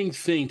threatening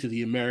thing to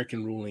the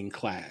American ruling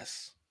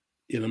class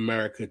in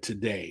America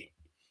today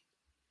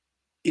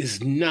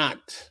is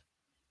not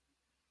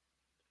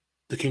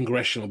the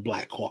Congressional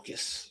Black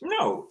Caucus.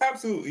 No,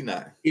 absolutely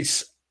not.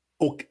 It's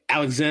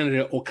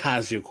Alexandria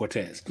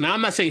Ocasio-Cortez. Now,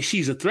 I'm not saying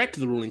she's a threat to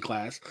the ruling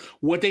class.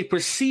 What they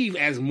perceive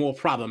as more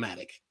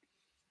problematic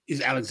is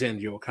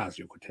Alexandria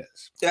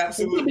Ocasio-Cortez.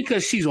 Absolutely. Not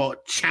because she's all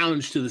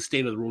challenged to the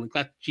state of the ruling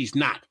class. She's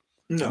not.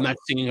 No. I'm not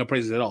singing her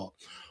praises at all.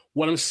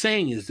 What I'm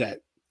saying is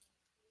that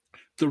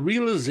the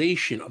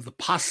realization of the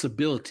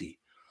possibility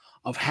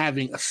of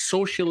having a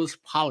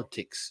socialist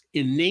politics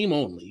in name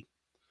only,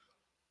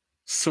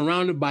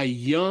 surrounded by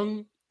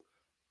young,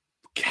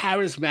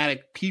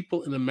 charismatic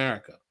people in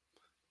America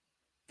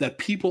that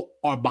people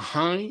are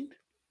behind,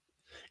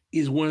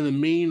 is one of the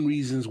main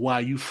reasons why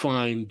you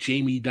find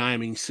Jamie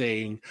Dimon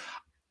saying,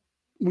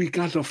 we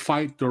got to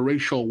fight the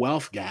racial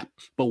wealth gap,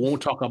 but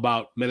won't talk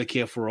about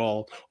Medicare for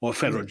all or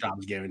federal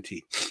jobs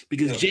guarantee.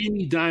 Because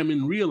Jamie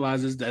Dimon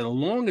realizes that as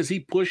long as he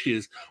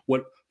pushes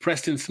what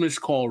Preston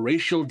Smith called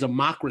racial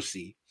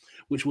democracy,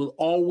 which will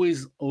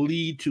always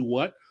lead to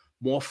what?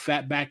 More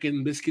fat back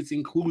and biscuits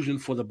inclusion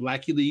for the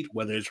black elite,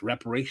 whether it's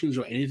reparations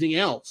or anything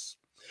else.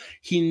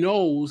 He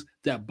knows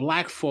that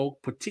black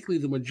folk,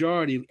 particularly the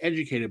majority of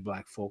educated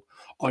black folk,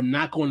 are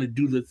not going to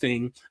do the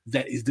thing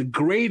that is the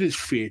greatest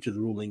fear to the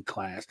ruling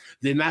class.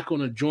 They're not going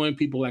to join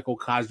people like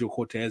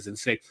Ocasio-Cortez and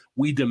say,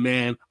 we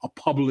demand a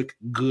public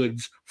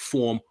goods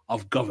form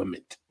of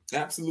government.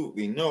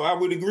 Absolutely. No, I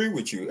would agree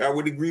with you. I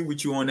would agree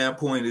with you on that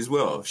point as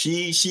well.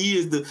 She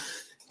is the...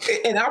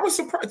 And I was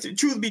surprised.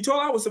 Truth be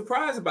told, I was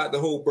surprised about the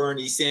whole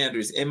Bernie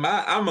Sanders. And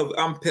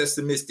I'm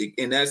pessimistic,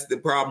 and that's the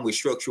problem with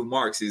structural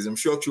Marxism.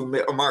 Structural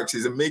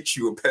Marxism makes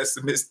you a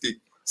pessimistic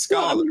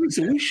scholar. Well,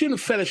 listen, we shouldn't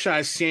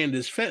fetishize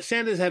Sanders.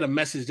 Sanders had a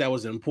message that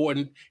was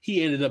important.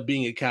 He ended up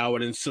being a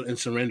coward and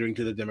surrendering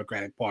to the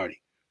Democratic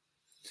Party.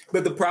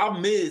 But the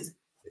problem is,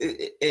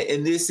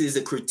 and this is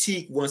a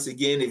critique once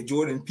again. If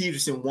Jordan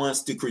Peterson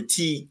wants to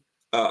critique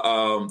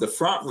the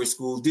Frankfurt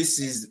School, this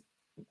is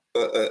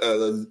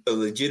a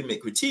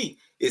legitimate critique.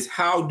 Is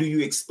how do you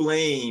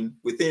explain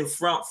within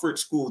Frankfurt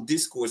School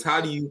discourse?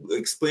 How do you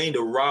explain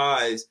the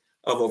rise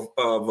of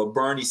a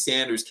Bernie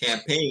Sanders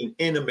campaign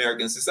in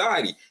American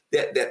society?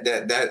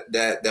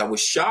 That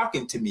was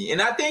shocking to me, and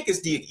I think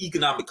it's the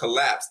economic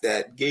collapse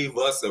that gave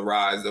us a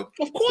rise of.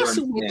 Of course,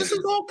 this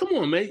is all. Come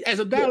on, man. As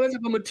a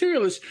dialectical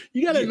materialist,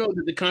 you got to know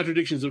that the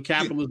contradictions of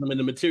capitalism and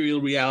the material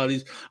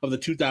realities of the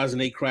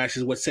 2008 crash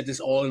is what set this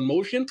all in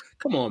motion.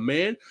 Come on,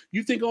 man.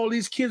 You think all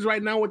these kids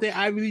right now with their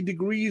Ivy League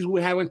degrees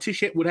would have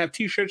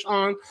T-shirts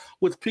on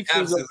with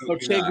pictures of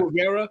Che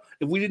Guevara?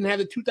 If we didn't have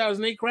the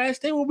 2008 crash,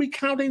 they will be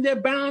counting their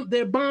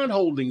bond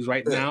holdings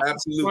right now,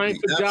 applying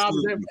for jobs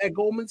at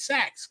Goldman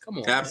Sachs. Come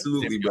on,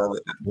 absolutely,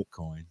 brother.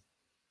 Bitcoin.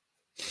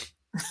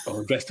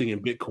 Investing in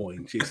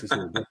Bitcoin. Jason said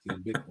investing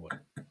in Bitcoin.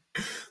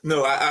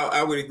 No,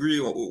 I would agree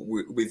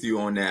with you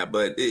on that,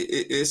 but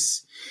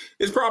it's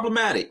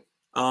problematic.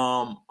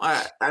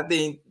 I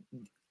think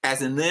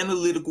as an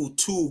analytical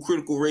tool,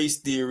 critical race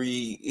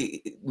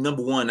theory,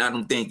 number one, I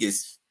don't think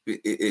it's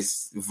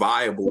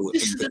viable in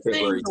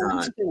contemporary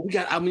time. We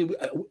got.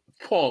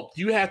 Paul,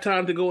 do you have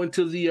time to go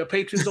into the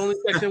patrons only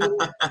section with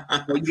us?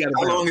 How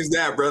long is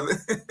that, brother?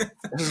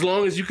 As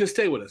long as you can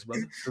stay with us,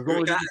 brother.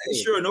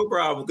 Sure, no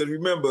problem. Because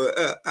remember,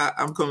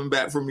 I'm coming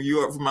back from New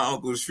York for my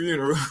uncle's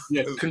funeral.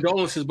 Yeah,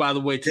 condolences, by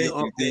the way, to your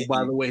uncle,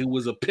 by the way, who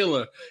was a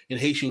pillar in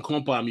Haitian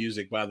compa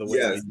music, by the way.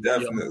 Yes,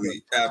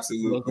 definitely.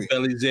 Absolutely. Uncle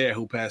Belizaire,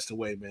 who passed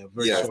away, man.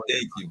 Very sorry.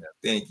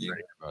 Thank you.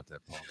 About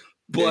that, Paul.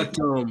 But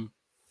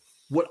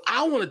what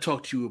I want to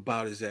talk to you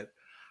about is that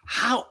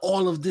how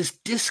all of this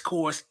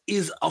discourse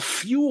is a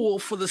fuel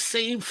for the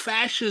same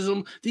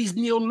fascism these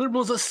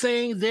neoliberals are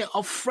saying they're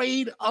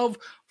afraid of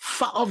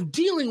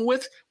dealing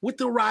with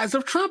the rise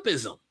of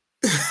Trumpism.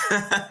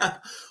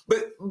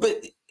 but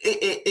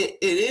it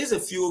is a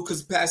fuel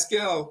because,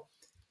 Pascal,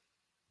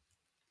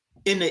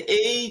 in the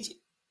age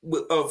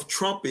of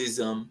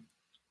Trumpism,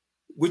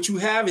 what you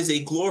have is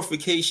a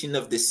glorification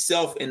of the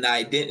self and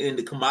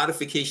the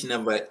commodification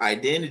of an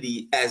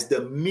identity as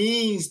the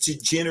means to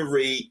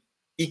generate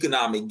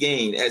economic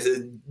gain, as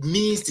a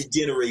means to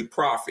generate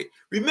profit.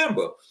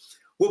 Remember,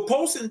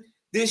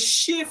 this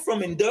shift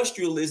from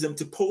industrialism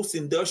to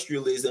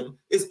post-industrialism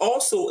is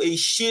also a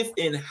shift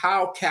in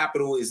how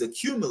capital is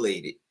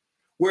accumulated.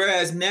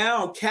 Whereas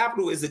now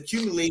capital is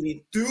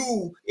accumulated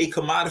through a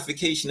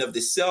commodification of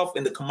the self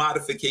and the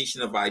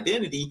commodification of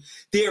identity,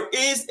 there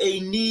is a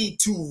need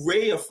to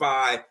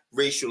reify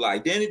racial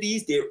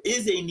identities. There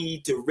is a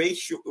need to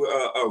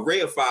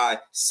reify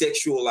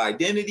sexual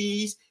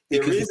identities.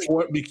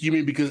 You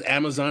mean because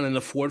Amazon and the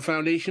Ford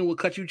Foundation will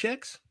cut you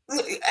checks?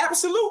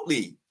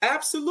 Absolutely.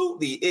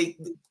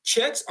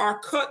 Checks are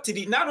cut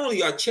to not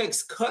only are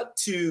checks cut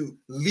to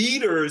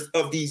leaders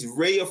of these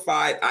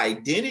reified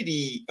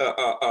identity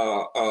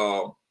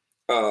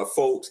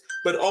folks,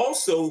 but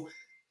also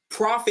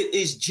profit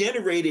is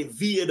generated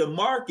via the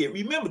market.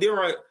 Remember,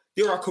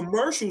 there are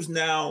commercials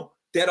now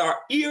that are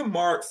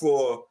earmarked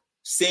for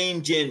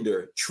same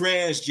gender,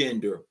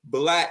 transgender,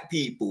 Black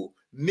people,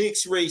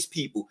 mixed race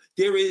people.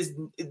 There is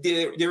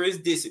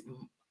this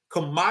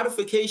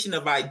commodification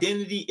of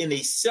identity and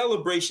a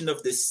celebration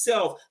of the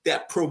self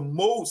that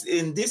promotes,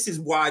 and this is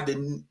why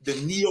the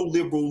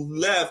neoliberal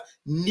left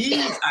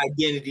needs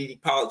identity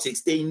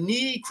politics. They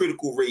need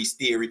critical race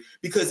theory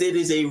because it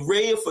is a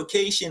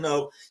reification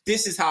of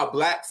this is how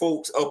Black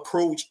folks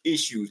approach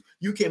issues.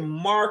 You can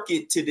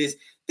market to this.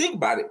 Think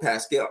about it,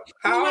 Pascal.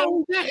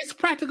 It's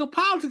practical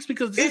politics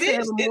because it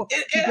is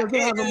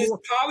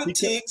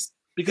politics.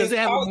 Because they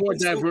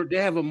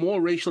have a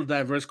more racial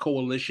diverse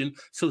coalition.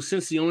 So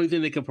since the only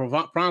thing they can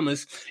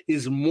promise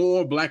is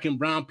more Black and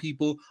brown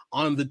people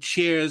on the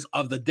chairs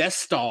of the Death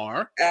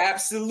Star.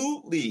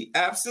 Absolutely.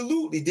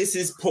 This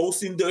is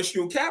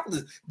post-industrial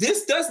capitalism.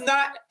 This does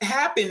not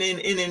happen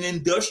in an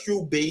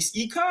industrial-based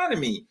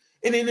economy.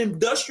 In an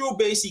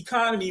industrial-based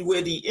economy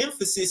where the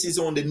emphasis is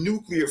on the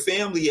nuclear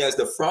family, as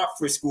the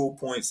Frankfurt School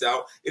points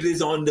out, it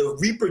is on the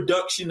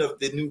reproduction of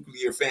the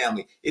nuclear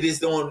family. It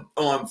is on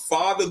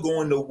father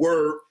going to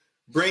work,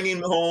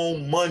 bringing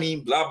home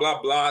money, blah,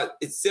 blah, blah,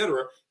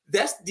 etc.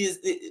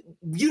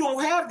 You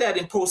don't have that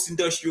in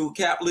post-industrial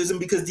capitalism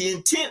because the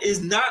intent is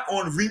not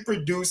on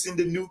reproducing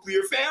the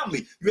nuclear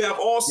family. You have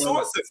all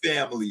sorts of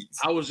families.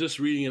 I was just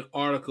reading an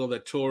article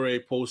that Torre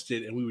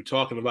posted, and we were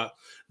talking about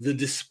the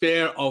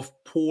despair of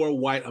poor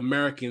white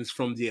Americans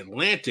from the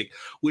Atlantic,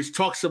 which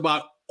talks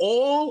about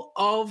all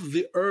of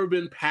the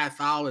urban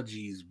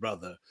pathologies,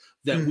 brother,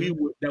 that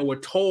were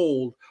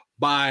told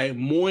by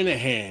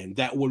Moynihan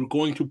that were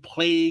going to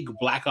plague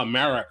Black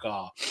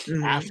America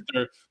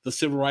after the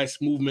Civil Rights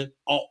Movement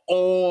are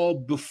all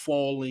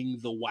befalling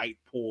the white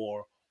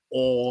poor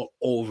all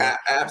over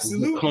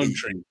the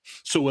country.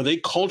 So were they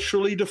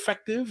culturally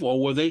defective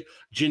or were they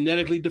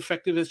genetically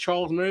defective, as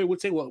Charles Murray would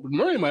say? Well,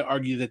 Murray might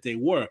argue that they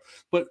were.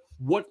 But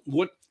what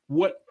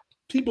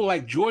people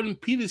like Jordan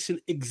Peterson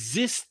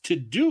exist to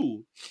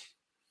do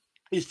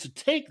is to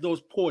take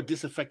those poor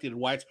disaffected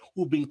whites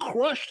who've been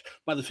crushed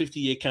by the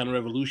 50-year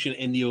counter-revolution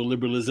and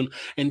neoliberalism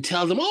and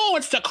tell them, oh,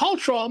 it's the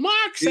cultural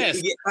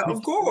Marxists. Yeah,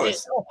 of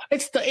course.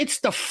 It's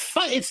the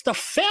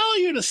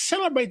failure to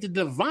celebrate the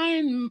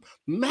divine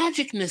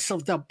magicness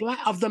of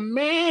the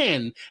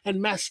man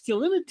and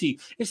masculinity.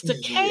 It's the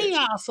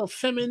chaos of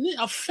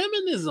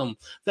feminism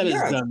that is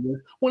done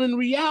this, when in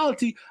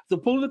reality, the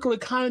political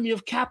economy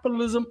of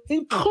capitalism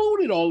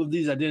included all of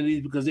these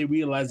identities because they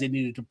realized they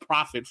needed to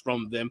profit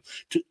from them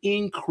to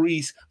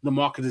increase the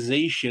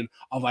marketization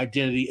of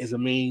identity as a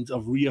means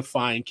of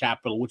reifying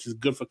capital, which is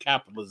good for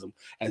capitalism,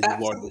 as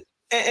you've already.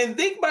 And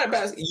think about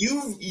it,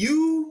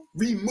 you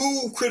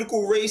remove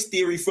critical race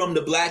theory from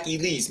the black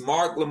elites,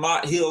 Mark,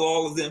 Lamont Hill,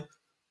 all of them.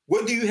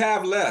 What do you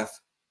have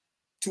left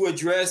to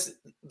address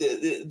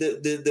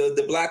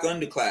the black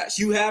underclass?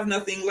 You have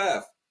nothing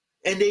left.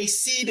 And they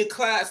see the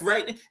class,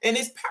 right? And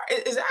it's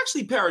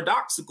actually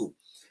paradoxical,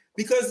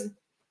 because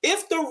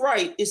if the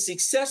right is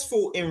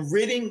successful in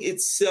ridding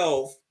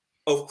itself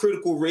of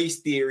critical race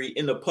theory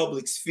in the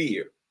public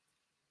sphere,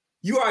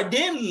 you are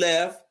then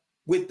left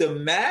with the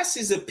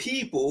masses of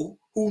people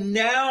who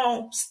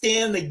now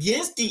stand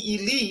against the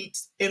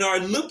elites and are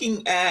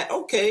looking at,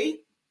 okay,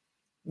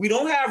 we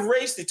don't have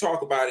race to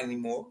talk about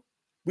anymore.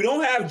 We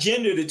don't have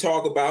gender to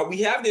talk about.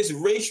 We have this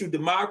racial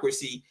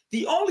democracy.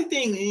 The only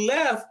thing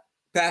left,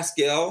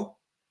 Pascal,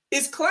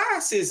 is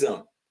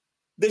classism,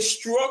 the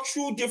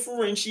structural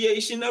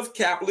differentiation of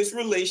capitalist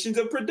relations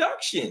of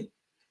production.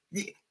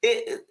 The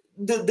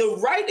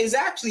right is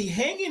actually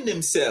hanging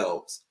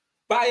themselves.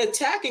 By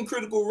attacking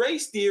critical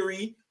race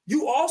theory,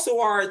 you also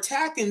are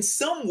attacking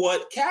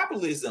somewhat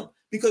capitalism,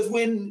 because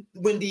when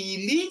the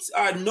elites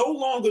are no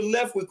longer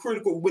left with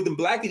the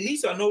black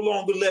elites are no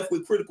longer left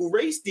with critical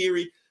race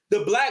theory,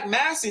 the black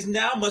masses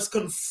now must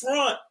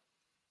confront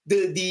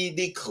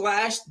the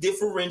class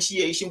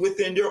differentiation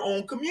within their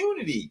own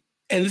community.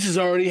 And this is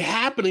already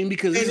happening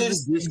because this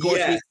is the discourse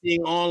we're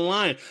seeing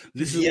online.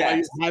 This is why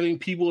you're having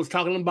people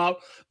talking about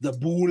the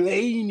Boule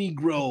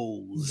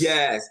Negroes.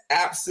 Yes,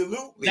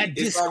 absolutely. That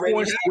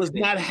discourse was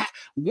not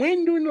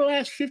when during the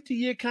last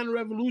 50-year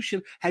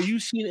counter-revolution have you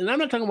seen, and I'm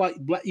not talking about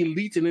black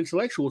elites and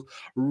intellectuals,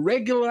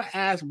 regular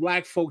ass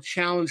black folk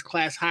challenge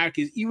class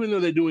hierarchies, even though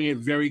they're doing it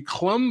very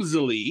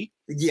clumsily,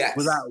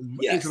 without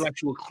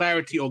intellectual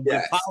clarity or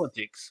good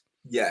politics.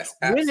 Yes,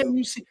 absolutely. When have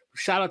you seen?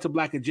 Shout out to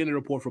Black Agenda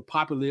Report for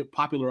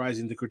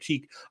popularizing the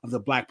critique of the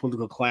black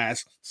political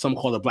class. Some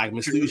call the black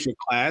misleadership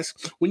class.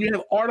 When you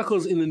have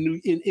articles in the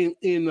New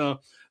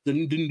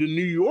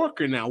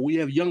Yorker now, we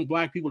have young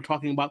black people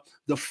talking about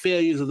the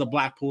failures of the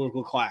black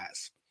political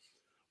class.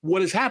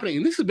 What is happening,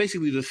 and this is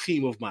basically the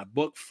theme of my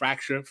book,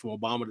 Fracture from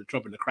Obama to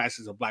Trump and the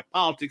Crisis of Black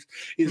Politics,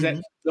 is that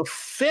the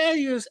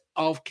failures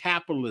of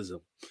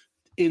capitalism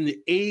in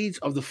the age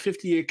of the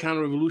 50-year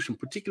counter-revolution,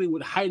 particularly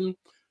with heightened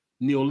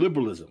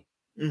neoliberalism,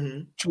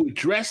 to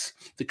address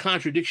the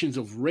contradictions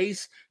of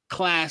race,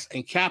 class,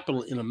 and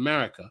capital in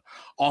America,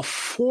 are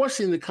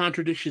forcing the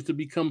contradictions to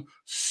become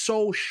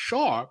so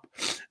sharp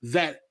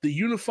that the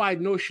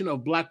unified notion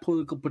of black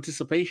political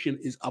participation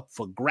is up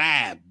for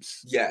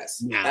grabs.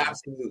 Yes, now.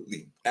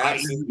 Absolutely.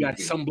 You got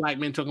some black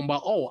men talking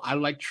about, oh, I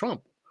like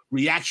Trump.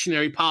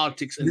 Reactionary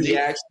politics. And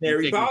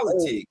reactionary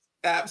politics.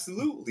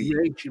 Absolutely.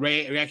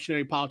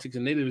 Reactionary politics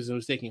and nativism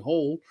is taking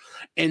hold.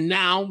 And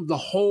now the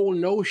whole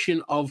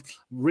notion of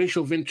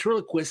racial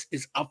ventriloquists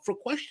is up for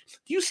question.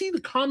 Do you see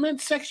the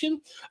comment section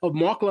of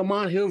Mark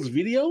Lamont Hill's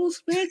videos,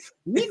 man?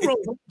 Negroes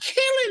were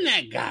killing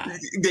that guy.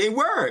 They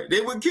were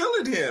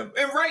killing him.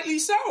 And rightly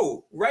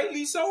so,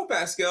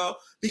 Pascal.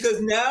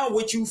 Because now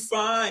what you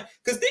find,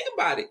 because think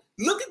about it,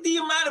 look at the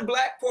amount of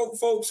black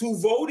folks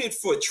who voted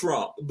for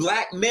Trump,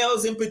 black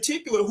males in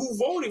particular who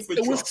voted for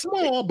Trump. It was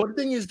small, but the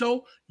thing is,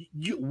 though,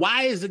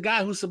 why is the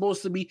guy who's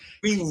supposed to be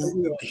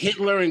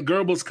Hitler and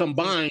Goebbels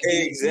combined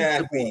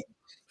exactly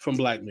from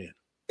black men?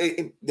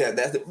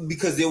 That's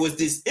because there was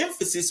this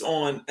emphasis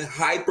on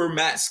hyper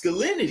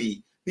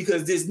masculinity,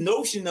 because this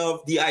notion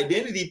of the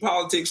identity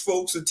politics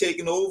folks are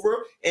taking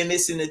over, and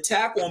it's an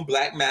attack on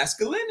black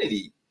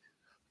masculinity.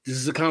 This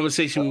is a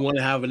conversation we want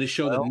to have in this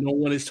show that no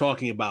one is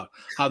talking about.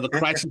 How the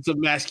crisis of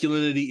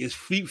masculinity is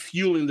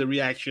fueling the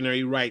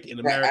reactionary right in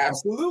America.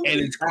 Absolutely. And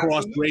it's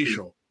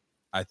cross-racial.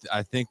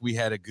 I think we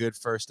had a good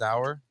first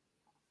hour.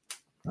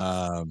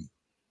 Man,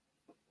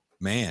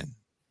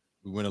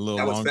 we went a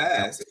little long.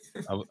 Fast.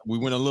 We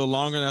went a little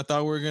longer than I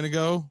thought we were going to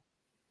go.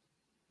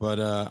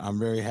 But I'm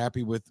very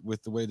happy with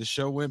the way the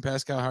show went.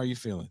 Pascal, how are you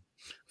feeling?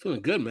 Feeling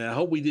good, man. I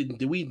hope we didn't.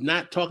 Did we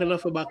not talk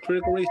enough about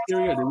critical race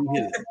theory, or did we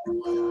hit it?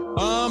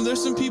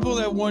 There's some people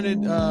that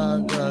wanted.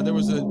 There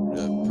was a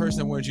person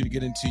that wanted you to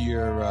get into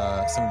your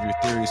some of your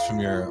theories from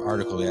your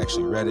article. They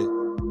actually read it.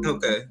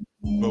 Okay.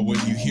 But when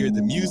you hear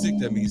the music,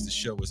 that means the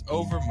show is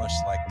over, much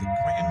like the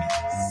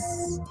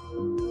Grammys.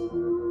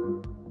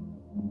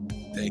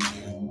 Thank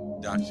you,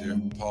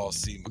 Dr. Paul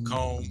C.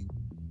 Mocombe.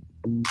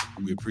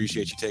 We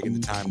appreciate you taking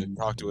the time to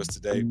talk to us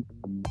today.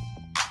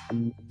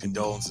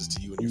 Condolences to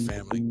you and your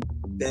family.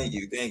 Thank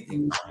you.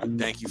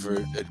 Thank you for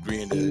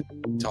agreeing to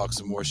talk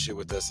some more shit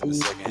with us in the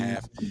second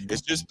half.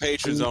 It's just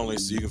patrons only,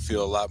 so you can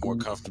feel a lot more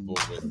comfortable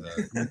with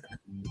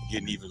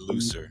getting even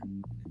looser.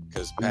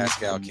 Because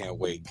Pascal can't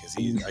wait. Because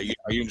are you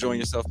enjoying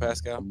yourself,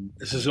 Pascal?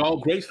 This is all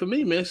great for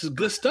me, man. This is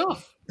good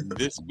stuff.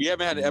 We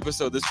haven't had an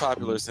episode this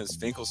popular since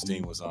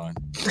Finkelstein was on.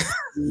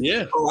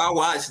 Yeah. Oh, I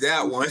watched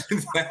that one.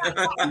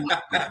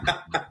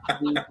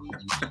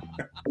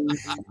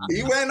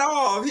 He went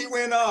off.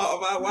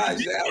 I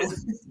watched that one.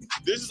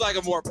 This is like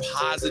a more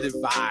positive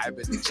vibe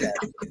in the chat.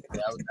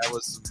 That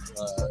was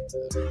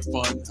some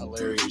fun,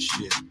 hilarious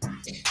shit.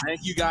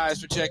 Thank you guys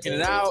for checking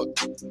it out.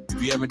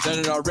 If you haven't done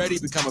it already,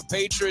 become a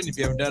patron. If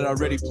you haven't done it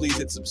already, please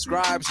hit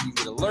subscribe so you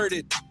can get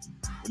alerted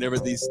whenever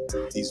these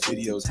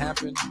videos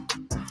happen.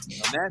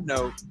 On that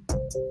note,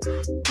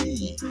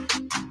 we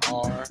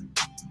are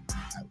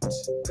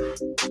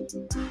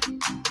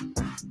out.